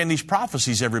understand these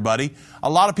prophecies, everybody. A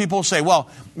lot of people say, well,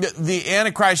 the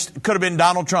Antichrist could have been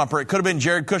Donald Trump or it could have been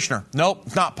Jared Kushner. Nope,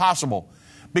 it's not possible.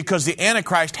 Because the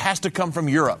Antichrist has to come from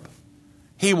Europe.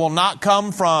 He will not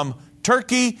come from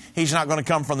Turkey. He's not going to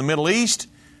come from the Middle East.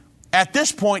 At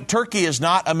this point, Turkey is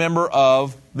not a member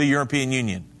of the European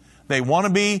Union. They want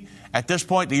to be. At this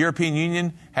point, the European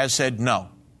Union has said no.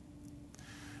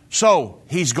 So,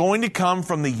 he's going to come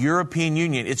from the European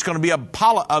Union. It's going to be a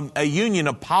union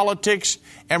of politics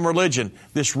and religion.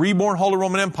 This reborn Holy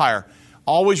Roman Empire,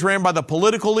 always ran by the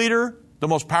political leader, the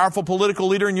most powerful political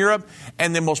leader in Europe,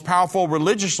 and the most powerful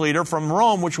religious leader from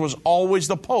Rome, which was always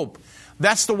the Pope.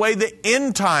 That's the way the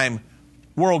end time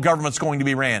world government's going to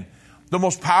be ran. The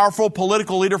most powerful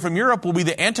political leader from Europe will be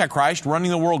the Antichrist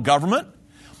running the world government.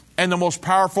 And the most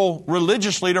powerful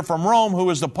religious leader from Rome, who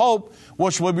is the Pope,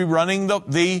 which will be running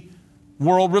the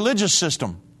world religious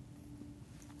system.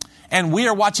 And we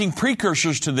are watching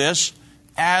precursors to this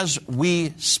as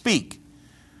we speak.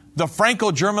 The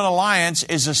Franco-German alliance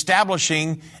is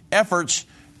establishing efforts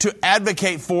to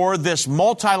advocate for this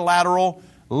multilateral,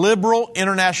 liberal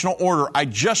international order. I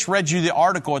just read you the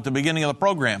article at the beginning of the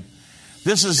program.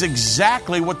 This is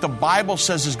exactly what the Bible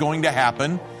says is going to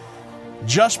happen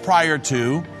just prior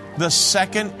to the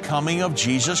second coming of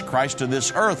Jesus Christ to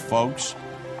this earth, folks.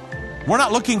 We're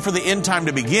not looking for the end time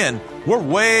to begin. We're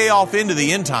way off into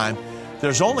the end time.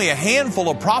 There's only a handful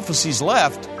of prophecies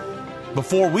left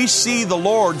before we see the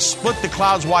Lord split the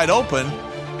clouds wide open,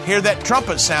 hear that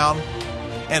trumpet sound,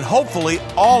 and hopefully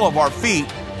all of our feet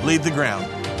leave the ground.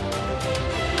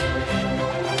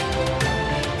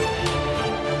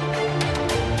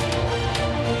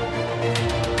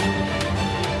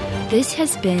 This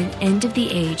has been End of the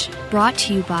Age, brought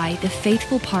to you by the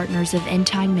faithful partners of End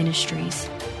Time Ministries.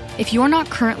 If you're not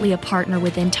currently a partner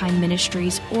with End Time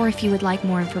Ministries, or if you would like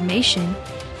more information,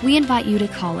 we invite you to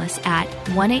call us at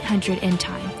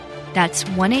 1-800-END-TIME. That's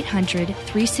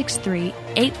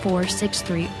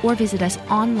 1-800-363-8463, or visit us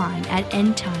online at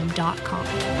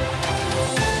endtime.com.